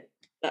 you know,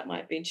 that might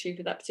have been true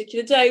for that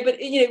particular day, but,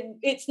 you know,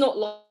 it's not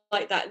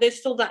like that. There's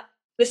still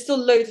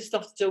loads of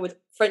stuff to deal with.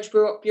 French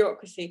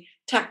bureaucracy,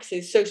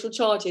 taxes, social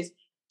charges.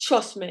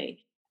 Trust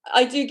me.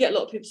 I do get a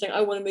lot of people saying,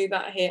 I want to move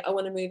out of here. I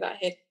want to move out of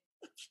here.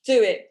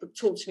 Do it, but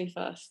talk to me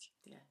first.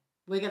 Yeah.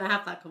 We're going to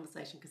have that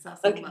conversation because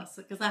that's Okay. on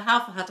because I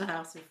have had a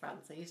house in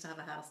France. I used to have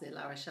a house near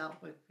La Rochelle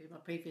with my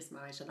previous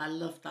marriage, and I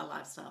loved that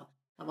lifestyle.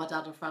 And my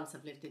dad and France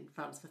have lived in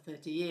France for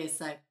 30 years,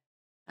 so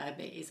it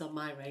is on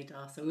my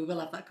radar. So we will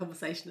have that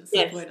conversation at some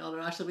Yes, point on,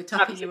 or I shall be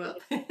tapping you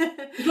absolutely. up.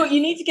 But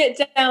you need to get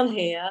down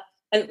here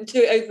and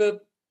do it over a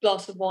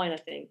glass of wine, I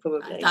think,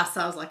 probably. That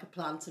sounds like a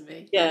plan to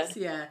me. Yeah. Yes,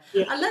 yeah.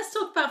 Yeah. And let's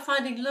talk about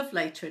finding love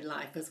later in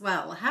life as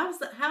well. How's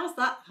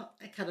that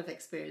kind of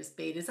experience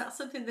been? Is that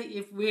something that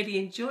you're really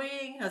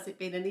enjoying? Has it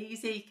been an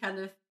easy kind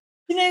of?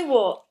 You know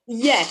what?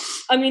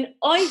 Yes. I mean,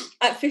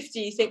 at 50,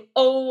 you think,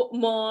 oh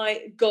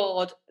my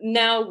God,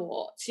 now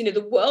what? You know,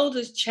 the world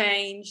has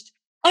changed.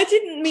 I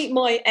didn't meet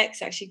my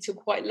ex actually till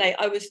quite late.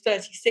 I was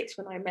 36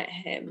 when I met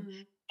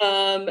him.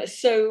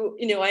 So,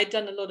 you know, I had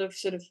done a lot of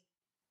sort of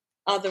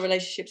other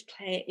relationships,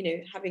 playing, you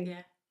know, having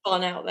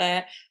fun out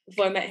there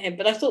before I met him.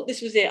 But I thought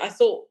this was it. I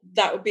thought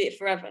that would be it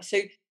forever. So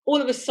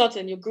all of a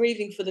sudden, you're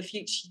grieving for the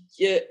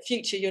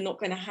future you're not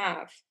going to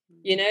have,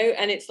 you know.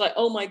 And it's like,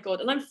 oh my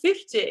God. And I'm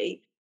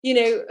 50. You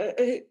know,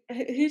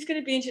 who's going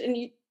to be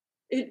interested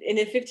in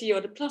a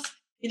 50-year-old? Plus,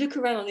 you look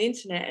around on the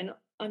internet, and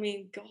I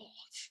mean, God,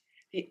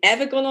 have you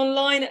ever gone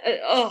online?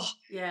 I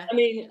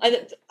mean,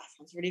 that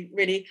sounds really,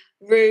 really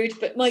rude,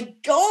 but my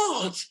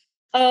God.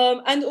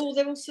 And they're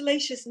all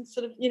salacious and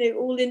sort of, you know,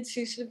 all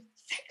into sort of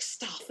sex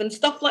stuff and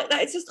stuff like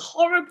that. It's just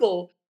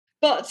horrible.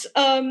 But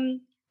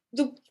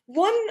the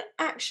one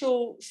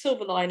actual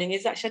silver lining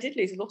is actually I did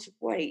lose a lot of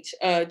weight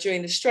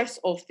during the stress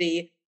of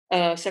the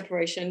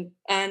separation,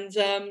 and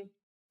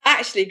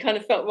actually kind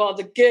of felt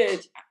rather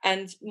good.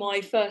 And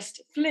my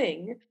first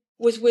fling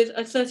was with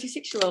a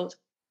 36-year-old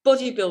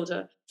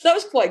bodybuilder, so that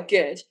was quite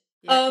good.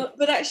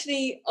 But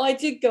actually, I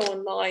did go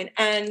online,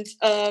 and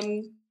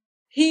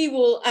he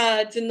will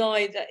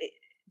deny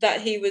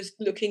that he was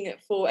looking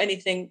for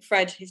anything.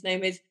 Fred, his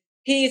name is.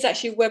 He is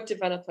actually a web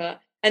developer,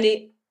 and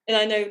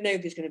I know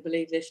nobody's going to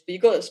believe this, but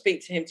you've got to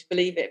speak to him to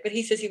believe it. But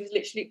he says he was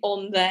literally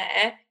on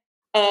there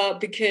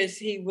because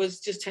he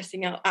was just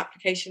testing out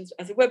applications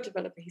as a web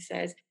developer. He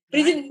says, but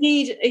he didn't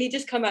need. He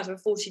just come out of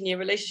a 14-year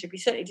relationship. He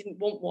certainly didn't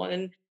want one,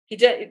 and he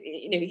don't.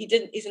 You know, he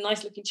didn't. He's a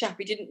nice-looking chap.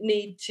 He didn't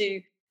need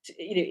to.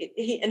 You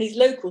know, and he's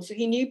local, so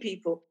he knew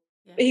people.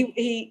 But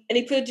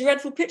he put a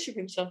dreadful picture of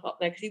himself up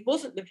there because he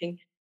wasn't looking.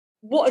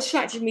 What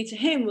attracted me to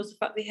him was the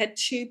fact that he had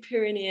 2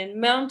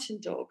 Pyrenean mountain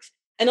dogs,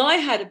 and I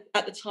had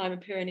at the time a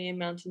Pyrenean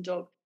mountain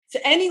dog. So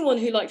anyone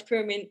who liked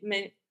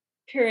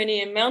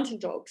Pyrenean mountain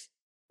dogs,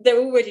 they're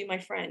already my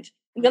friend.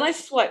 And then I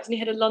swiped, and he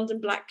had a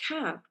London black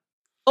cab.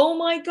 Oh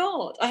my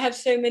God, I have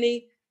so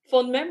many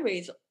fond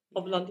memories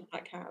of London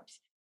black cabs.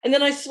 And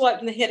then I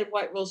swiped, and he had a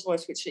white Rolls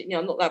Royce, which, you know,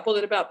 I'm not that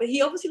bothered about. But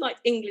he obviously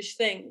liked English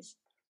things.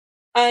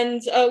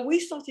 And we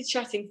started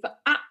chatting for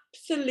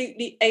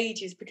absolutely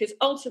ages because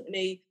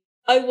ultimately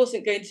I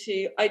wasn't going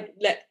to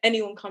let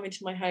anyone come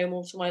into my home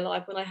or to my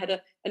life when I had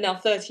a now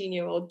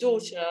 13-year-old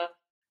daughter.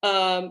 You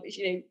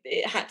know,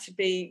 it had to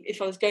be,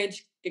 if I was going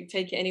to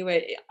take it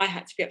anywhere, I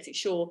had to be absolutely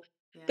sure.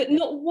 But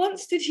not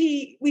once did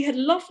we had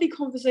lovely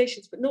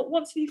conversations, but not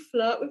once did he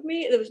flirt with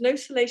me. There was no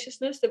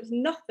salaciousness. There was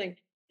nothing.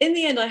 In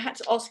the end, I had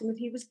to ask him if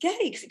he was gay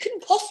because it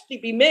couldn't possibly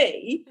be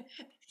me.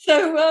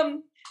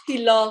 So he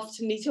laughed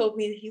and he told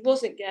me that he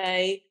wasn't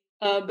gay.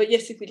 But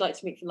yes, if we'd like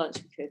to meet for lunch,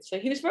 we could. So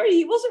he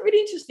wasn't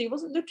really interested. He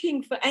wasn't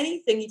looking for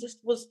anything. He just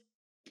was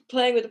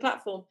playing with the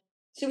platform.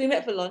 So we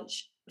met for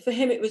lunch. For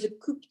him, it was a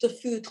coup de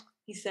foudre,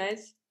 he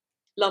says.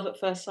 Love at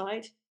first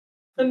sight.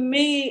 For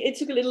me, it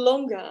took a little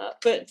longer,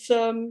 but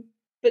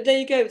there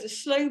you go. It was a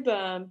slow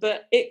burn,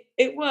 but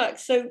it worked.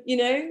 So, you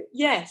know,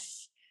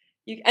 yes.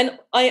 And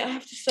I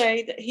have to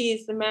say that he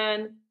is the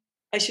man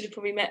I should have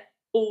probably met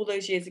all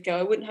those years ago.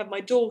 I wouldn't have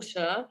my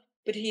daughter,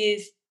 but he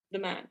is the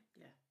man.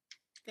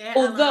 Yeah.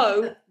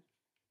 Although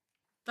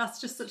that's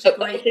just such a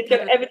great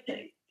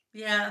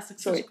such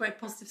Sorry. a great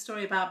positive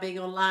story about being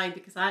online,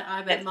 because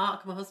I met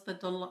Mark, my husband,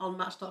 on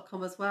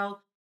Match.com as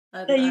well.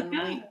 And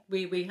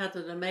we had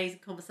an amazing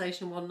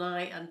conversation one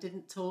night and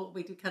didn't talk.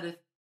 We did kind of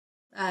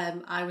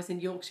I was in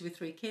Yorkshire with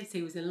 3 kids.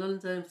 He was in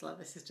London. It was like,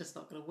 this is just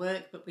not going to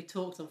work. But we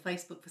talked on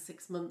Facebook for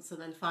 6 months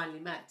and then finally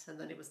met. And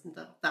then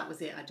that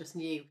was it. I just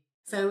knew.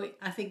 So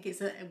I think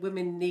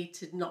women need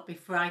to not be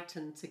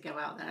frightened to go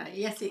out there.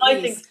 Yes, it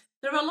is.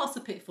 There are lots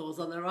of pitfalls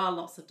and there are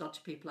lots of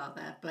dodgy people out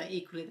there, but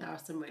equally there are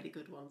some really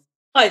good ones.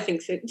 I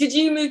think so. Did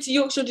you move to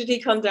Yorkshire or did he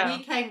come down?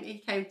 He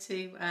came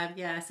to,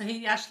 So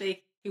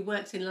he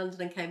worked in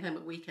London and came home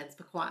at weekends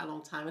for quite a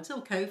long time,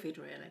 until COVID,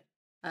 really.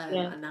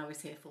 And now he's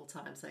here full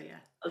time. So yeah.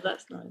 Oh,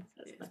 that's nice.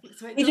 Nice.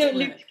 So we don't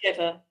live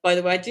together, by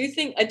the way.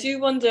 I do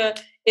wonder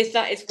if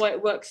that is why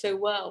it works so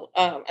well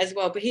as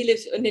well. But he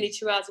lives nearly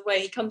 2 hours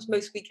away. He comes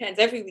most weekends,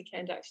 every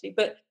weekend actually.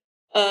 But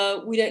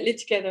we don't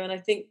live together. And I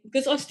think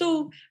because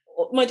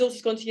my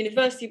daughter's gone to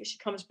university, but she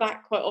comes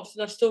back quite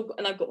often.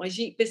 I've got my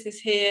Jeep business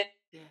here.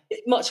 Yeah.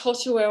 It's much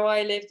hotter where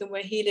I live than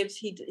where he lives.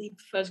 He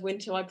prefers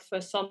winter. I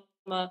prefer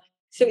summer.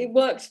 So it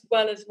works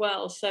well as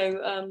well.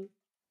 So,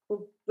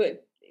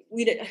 but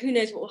who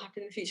knows what will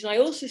happen in the future. And I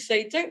also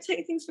say, don't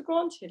take things for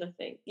granted. I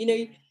think, you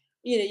know,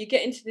 you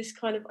get into this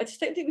kind of, I just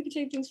don't think we can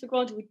take things for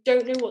granted. We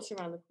don't know what's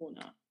around the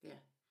corner. Yeah.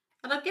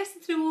 And I'm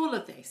guessing through all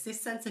of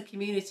this sense of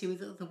community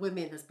with other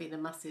women has been a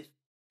massive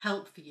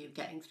help for you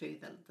getting through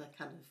the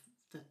kind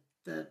of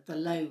the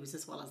lows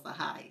as well as the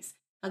highs.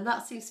 And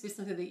that seems to be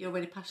something that you're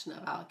really passionate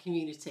about, a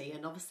community.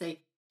 And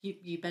obviously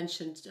you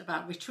mentioned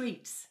about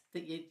retreats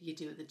that you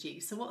do at the G.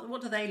 So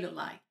what do they look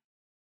like?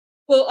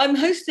 Well, I'm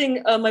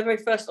hosting my very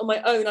first on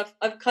my own.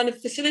 I've kind of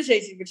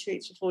facilitated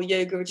retreats before,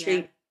 yoga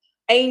retreat,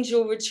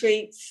 angel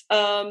retreats,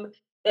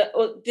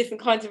 or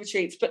different kinds of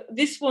retreats. But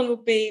this one will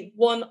be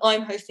one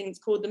I'm hosting. It's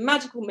called the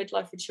Magical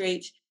Midlife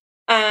Retreat,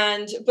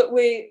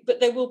 but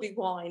there will be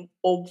wine.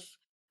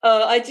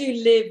 I do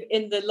live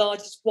in the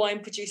largest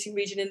wine producing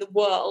region in the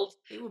world.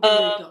 It would be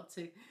rude not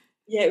to.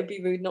 Yeah, it would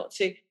be rude not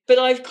to. But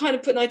I've kind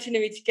of put an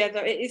itinerary together.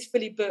 It is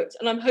fully booked,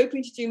 and I'm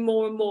hoping to do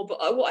more and more.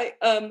 But what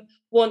I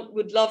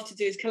would love to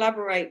do is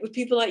collaborate with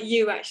people like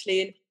you,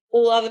 actually, and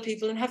all other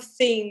people, and have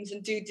themes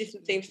and do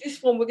different themes.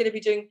 This one we're going to be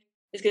doing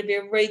is going to be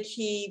a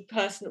Reiki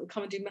person that will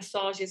come and do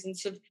massages and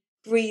sort of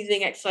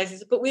breathing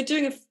exercises. But we're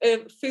doing a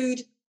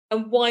food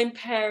and wine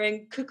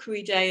pairing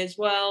cookery day as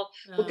well.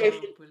 We'll go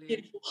for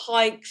beautiful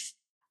hikes.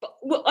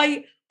 But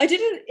I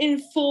did an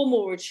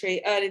informal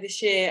retreat earlier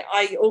this year.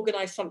 I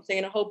organised something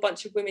and a whole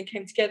bunch of women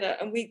came together,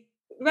 and we,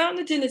 around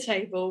the dinner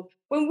table,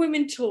 when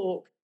women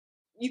talk,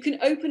 you can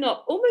open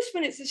up. Almost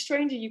when it's a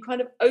stranger, you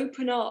kind of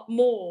open up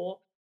more,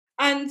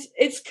 and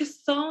it's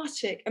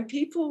cathartic.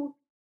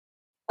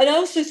 And I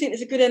also think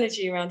there's a good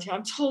energy around here.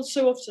 I'm told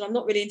so often, I'm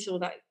not really into all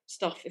that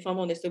stuff, if I'm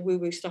honest, the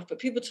woo-woo stuff, but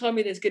people tell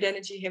me there's good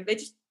energy here. They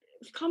just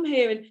come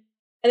here and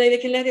they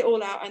can let it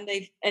all out, and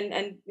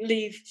and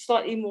leave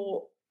slightly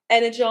more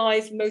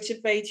energized,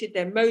 motivated,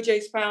 their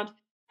mojo's found.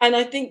 And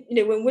I think,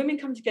 when women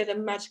come together,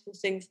 magical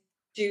things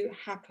do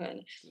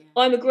happen. Yeah.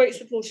 I'm a great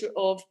supporter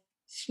of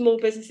small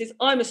businesses.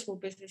 I'm a small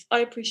business.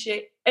 I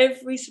appreciate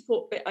every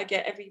support bit I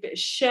get, every bit of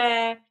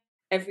share,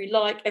 every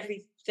like,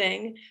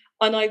 everything.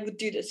 And I would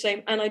do the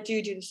same. And I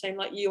do the same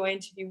like you. I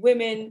interview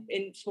women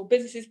in small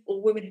businesses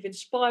or women who've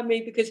inspired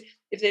me, because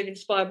if they've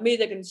inspired me,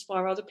 they're going to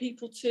inspire other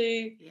people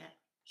too. Yeah.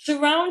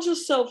 Surround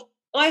yourself.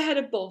 I had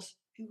a boss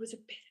who was a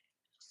bit,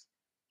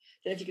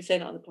 I don't know if you can say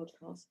that on the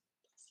podcast.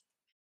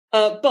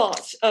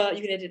 But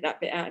you can edit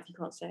that bit out if you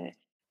can't say it.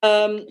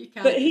 You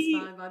can, but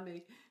it's fine by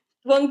me.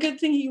 One good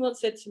thing he once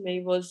said to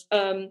me was,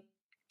 when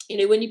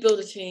you build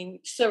a team,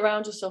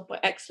 surround yourself by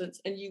excellence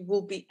and you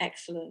will be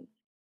excellent.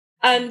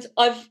 And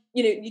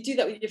you do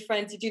that with your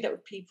friends, you do that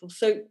with people.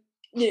 So,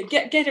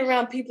 get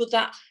around people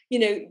that,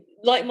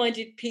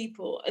 like-minded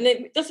people. And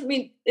it doesn't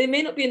mean, they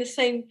may not be in the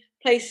same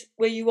place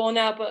where you are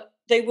now, but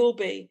they will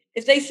be.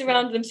 If they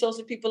surround themselves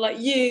with people like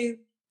you,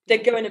 they're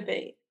going to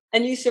be.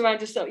 And you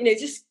surround yourself,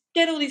 just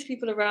get all these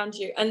people around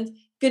you and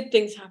good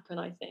things happen,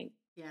 I think.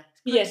 Yeah.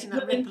 Yes.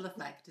 That ripple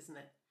effect, isn't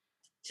it?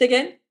 Say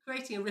again?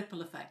 Creating a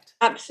ripple effect.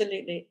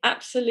 Absolutely.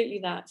 Absolutely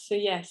that. So,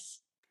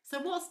 yes.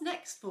 So what's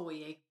next for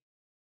you?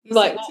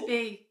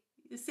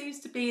 It seems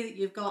to be that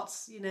you've got,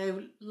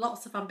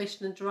 lots of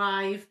ambition and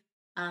drive,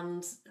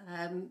 and,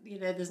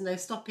 there's no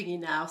stopping you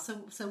now. So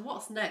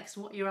what's next?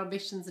 What are your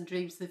ambitions and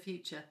dreams for the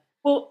future?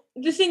 Well,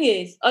 the thing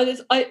is,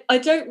 I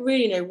don't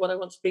really know what I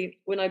want to be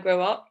when I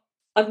grow up.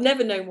 I've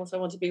never known what I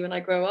want to be when I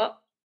grow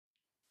up.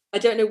 I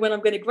don't know when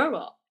I'm going to grow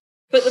up.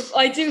 But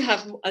I do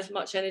have as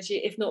much energy,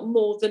 if not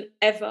more than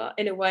ever,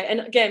 in a way.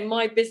 And again,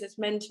 my business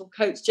mentor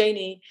coach,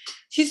 Janie,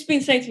 she's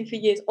been saying to me for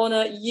years,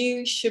 Honor,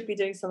 you should be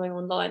doing something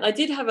online. I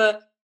did have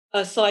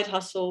a side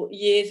hustle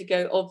years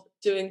ago of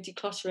doing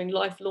decluttering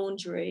Life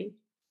Laundry.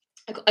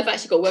 I've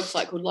actually got a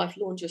website called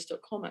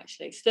lifelaundress.com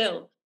actually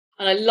still.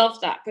 And I love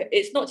that. But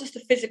it's not just the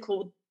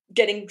physical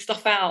getting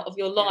stuff out of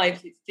your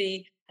life,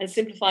 it's and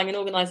simplifying and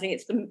organizing.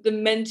 It's the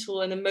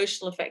mental and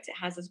emotional effect it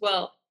has as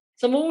well.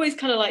 So I'm always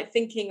kind of like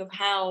thinking of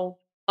how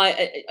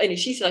I know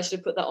she said I should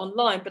have put that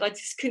online, but I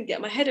just couldn't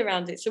get my head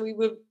around it. So we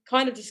were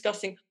kind of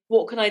discussing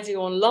what can I do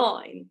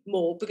online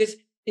more, because,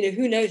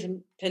 who knows, a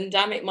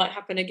pandemic might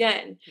happen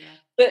again. Yeah.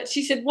 But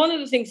she said, one of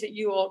the things that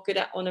you are good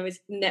at, Honor,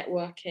 is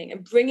networking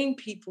and bringing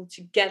people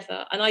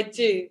together. And I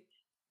do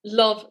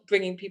love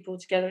bringing people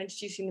together,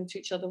 introducing them to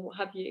each other, what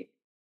have you.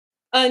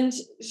 And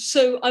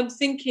so I'm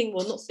thinking,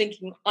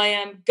 I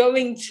am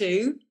going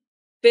to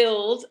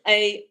build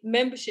a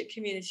membership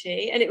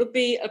community, and it would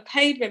be a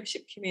paid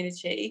membership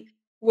community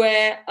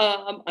where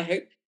I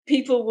hope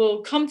people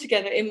will come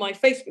together in my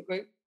Facebook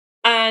group,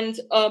 and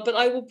but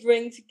I will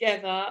bring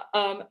together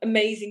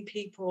amazing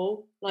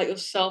people like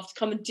yourself to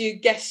come and do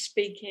guest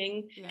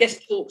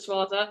talks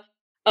rather,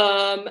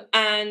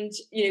 and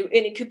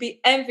it could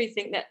be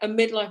everything that a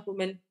midlife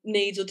woman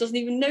needs or doesn't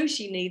even know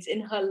she needs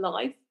in her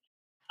life,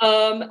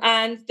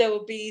 and there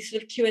will be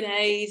sort of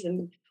Q&As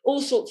and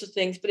all sorts of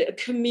things, but a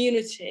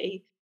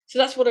community. So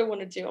that's what I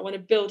want to do. I want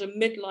to build a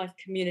midlife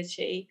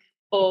community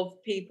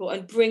of people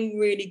and bring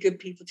really good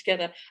people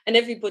together. And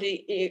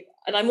everybody,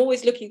 and I'm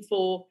always looking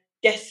for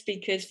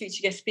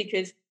future guest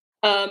speakers,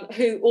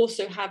 who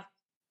also have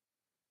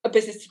a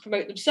business to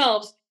promote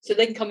themselves, so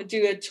they can come and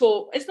do a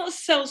talk. It's not a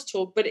sales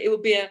talk, but it will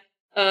be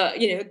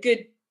a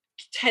good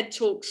TED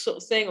Talks sort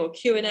of thing or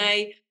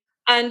Q&A,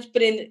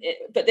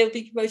 but they'll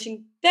be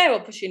promoting their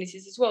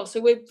opportunities as well. So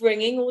we're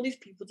bringing all these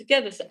people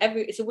together. So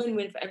it's a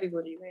win-win for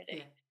everybody, really.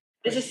 Yeah.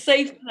 It's a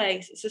safe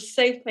place. It's a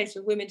safe place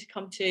for women to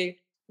come to,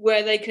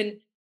 where they can,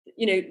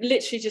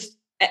 literally just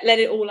let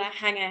it all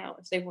hang out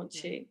if they want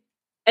to.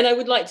 And I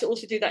would like to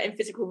also do that in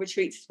physical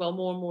retreats as well,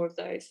 more and more of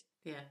those.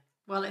 Yeah.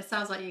 Well, it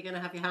sounds like you're going to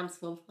have your hands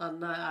full,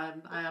 and I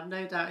have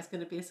no doubt it's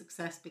going to be a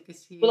success,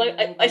 because you. Well,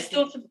 I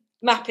still have to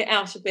map it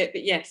out a bit,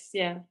 but yes,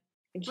 yeah.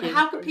 Thank you.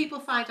 How can people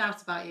find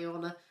out about you,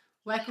 Honor?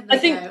 Where can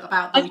they go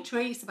about the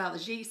retreats, about the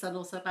Gîtes, and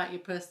also about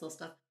your personal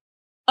stuff?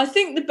 I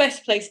think the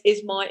best place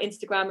is my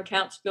Instagram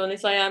account, to be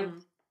honest. I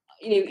am,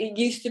 it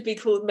used to be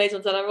called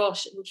Maison de la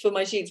Roche for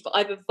my Gîtes, but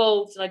I've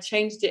evolved and I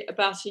changed it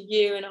about a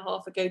year and a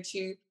half ago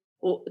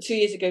or 2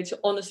 years ago to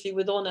Honestly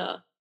with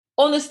Honor.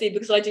 Honestly,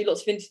 because I do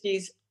lots of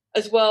interviews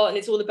as well, and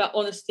it's all about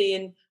honesty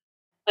and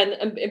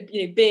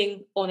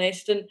being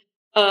honest,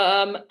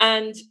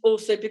 and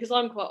also because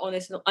I'm quite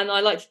honest and I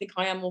like to think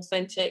I am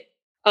authentic.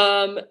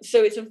 So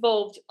it's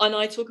evolved, and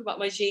I talk about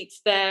my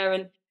Gîtes there,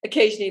 and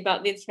occasionally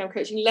about the Instagram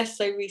coaching, less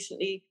so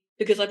recently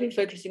because I've been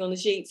focusing on the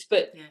Gîtes,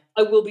 but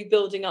I will be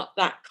building up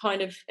that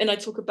kind of, and I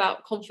talk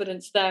about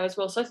confidence there as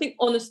well. So I think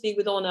Honestly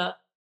with Honor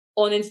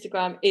on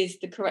Instagram is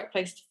the correct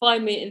place to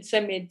find me, and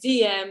send me a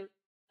DM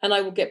and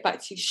I will get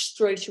back to you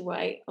straight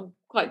away. I'm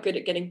quite good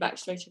at getting back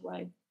straight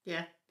away.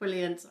 Yeah,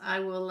 brilliant. I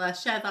will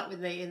share that with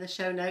me in the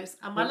show notes.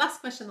 And my last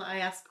question that I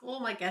ask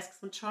all my guests,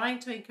 because I'm trying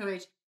to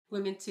encourage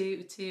women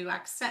to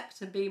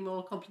accept and be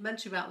more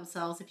complimentary about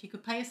themselves. If you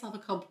could pay yourself a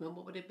compliment,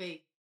 what would it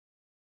be?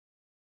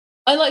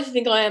 I like to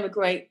think I am a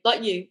great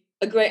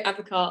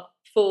advocate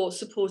for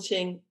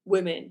supporting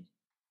women,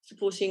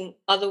 supporting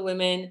other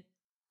women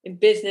in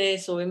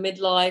business or in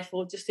midlife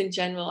or just in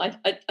general.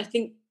 I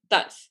think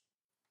that's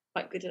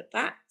quite good at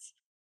that.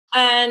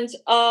 And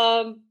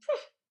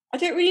I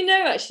don't really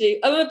know, actually.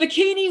 I'm a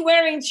bikini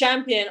wearing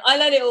champion. I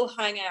let it all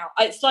hang out.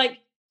 It's like,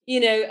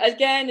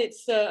 again,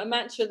 it's a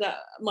mantra that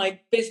my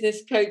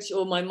business coach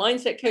or my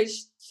mindset coach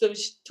sort of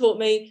taught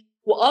me.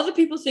 What other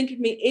people think of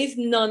me is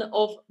none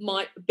of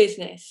my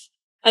business.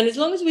 And as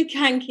long as we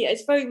can keep,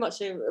 it's very much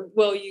a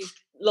well-used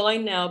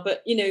line now,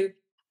 but,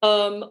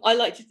 I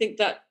like to think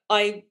that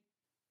I'll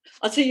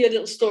tell you a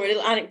little story, a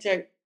little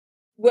anecdote.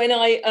 When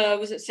I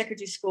was at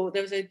secondary school,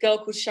 there was a girl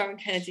called Sharon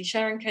Kennedy.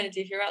 Sharon Kennedy,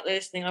 if you're out there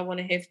listening, I want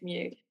to hear from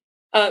you.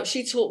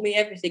 She taught me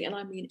everything, and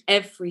I mean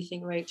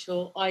everything,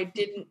 Rachel. I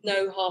didn't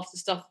know half the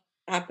stuff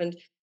that happened.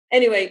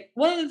 Anyway,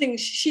 one of the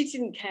things, she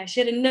didn't care. She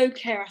had a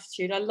no-care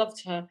attitude. I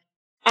loved her.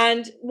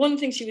 And one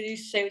thing she would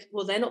used to say was,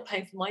 well, they're not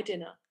paying for my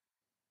dinner.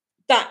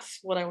 That's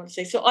what I want to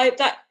say. So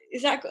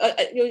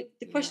the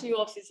question you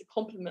asked is a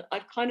compliment.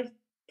 I've kind of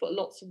put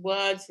lots of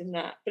words in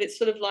that, but it's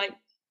sort of like,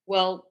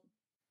 well,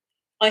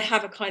 I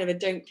have a kind of a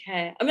don't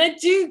care. I mean, I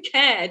do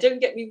care,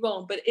 don't get me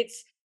wrong, but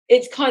it's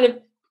kind of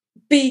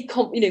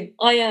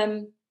I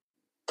am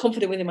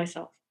confident within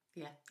myself.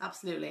 Yeah,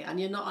 absolutely. And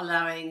you're not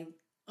allowing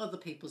other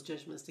people's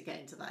judgments to get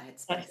into that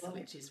headspace,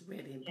 which is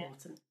really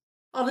important. Yeah.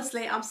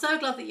 Honestly, I'm so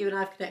glad that you and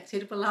I have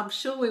connected. Well, I'm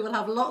sure we will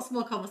have lots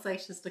more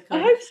conversations to come.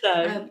 I hope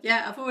so.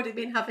 I've already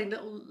been having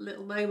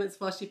little moments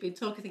whilst you've been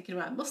talking, thinking,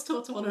 right, I must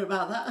talk to Honor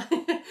about that.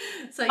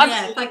 So absolutely.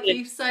 Yeah, thank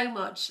you so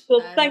much.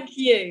 Well, thank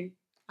you.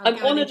 I'm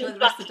honoured to enjoy the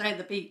rest of the day at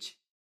the beach.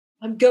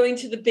 I'm going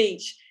to the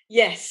beach.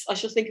 Yes, I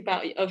shall think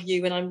of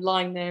you when I'm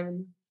lying there.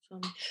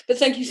 But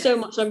thank you so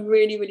much. I'm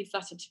really, really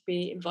flattered to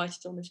be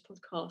invited on this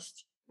podcast.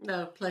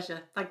 No,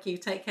 pleasure. Thank you.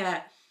 Take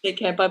care. Take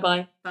care.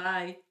 Bye-bye.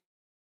 Bye.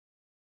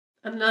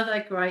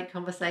 Another great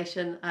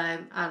conversation,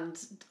 and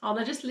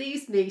Honor just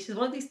leaves me. She's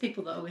one of these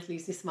people that always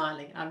leaves me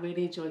smiling. I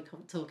really enjoy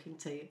talking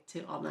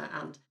to Honor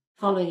and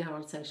following her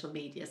on social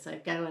media. So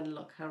go and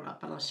look her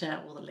up, and I'll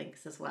share all the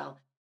links as well.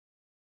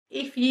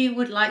 If you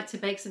would like to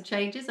make some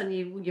changes and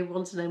you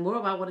want to know more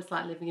about what it's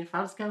like living in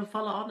France, go and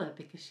follow Honor,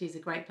 because she's a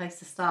great place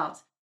to start.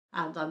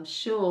 And I'm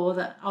sure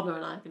that Honor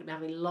and I are going to be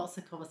having lots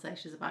of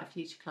conversations about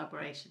future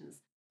collaborations.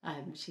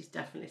 She's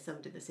definitely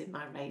somebody that's in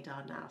my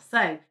radar now.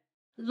 So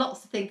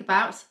lots to think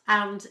about.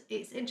 And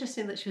it's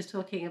interesting that she was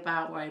talking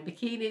about wearing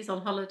bikinis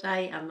on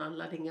holiday and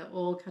letting it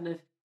all kind of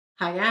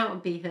hang out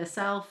and be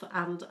herself.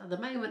 And at the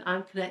moment,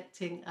 I'm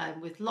connecting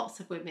with lots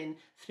of women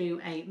through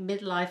a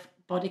midlife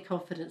body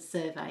confidence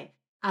survey.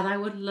 And I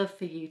would love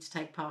for you to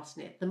take part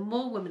in it. The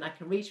more women I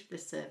can reach with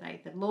this survey,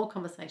 the more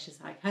conversations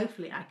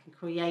hopefully I can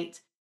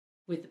create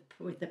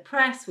with the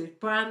press, with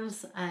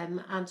brands,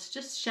 and to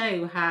just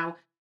show how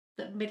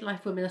that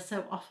midlife women are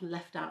so often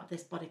left out of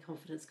this body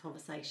confidence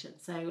conversation.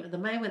 So at the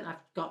moment, I've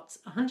got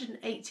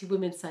 180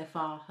 women so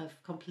far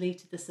have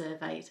completed the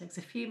survey. It takes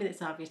a few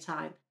minutes out of your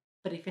time,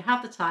 but if you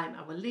have the time,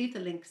 I will leave the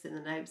links in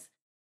the notes.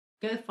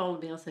 Go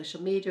follow me on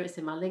social media. It's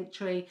in my link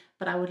tree,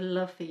 but I would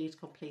love for you to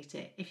complete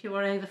it. If you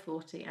are over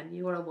 40 and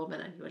you are a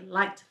woman and you would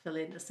like to fill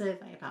in a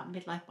survey about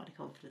midlife body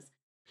confidence,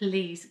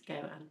 please go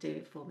and do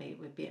it for me. It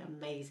would be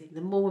amazing.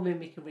 The more women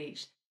we can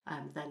reach,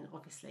 then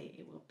obviously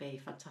it will be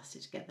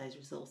fantastic to get those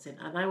results in.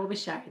 And I will be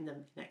sharing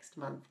them next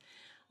month.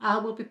 I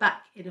will be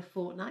back in a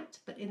fortnight,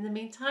 but in the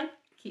meantime,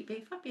 keep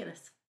being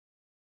fabulous.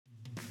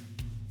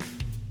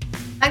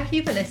 Thank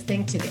you for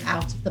listening to the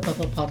Out of the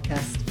Bubble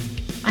podcast.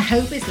 I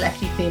hope it's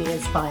left you feeling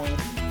inspired.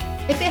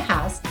 If it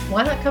has,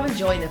 why not come and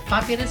join a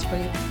fabulous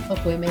group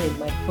of women in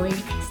my free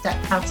Step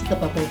Out of the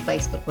Bubble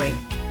Facebook group,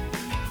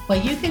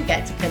 where you can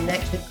get to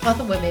connect with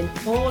other women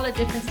all at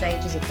different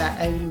stages of their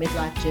own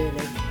midlife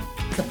journey,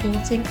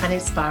 supporting and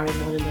inspiring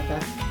one another.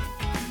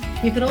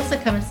 You can also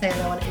come and say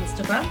hello on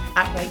Instagram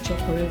at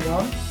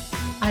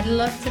RachelCarew1. I'd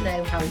love to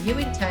know how you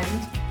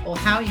intend, or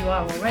how you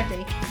are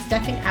already,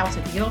 stepping out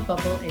of your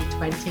bubble in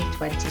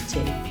 2022.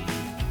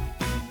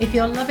 If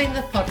you're loving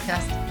the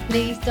podcast,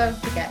 please don't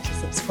forget to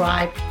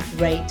subscribe,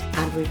 rate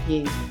and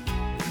review.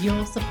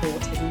 Your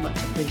support is much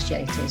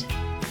appreciated.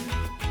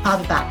 I'll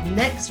be back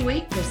next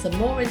week with some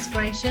more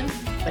inspiration,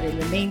 but in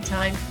the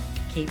meantime,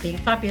 keep being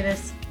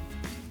fabulous.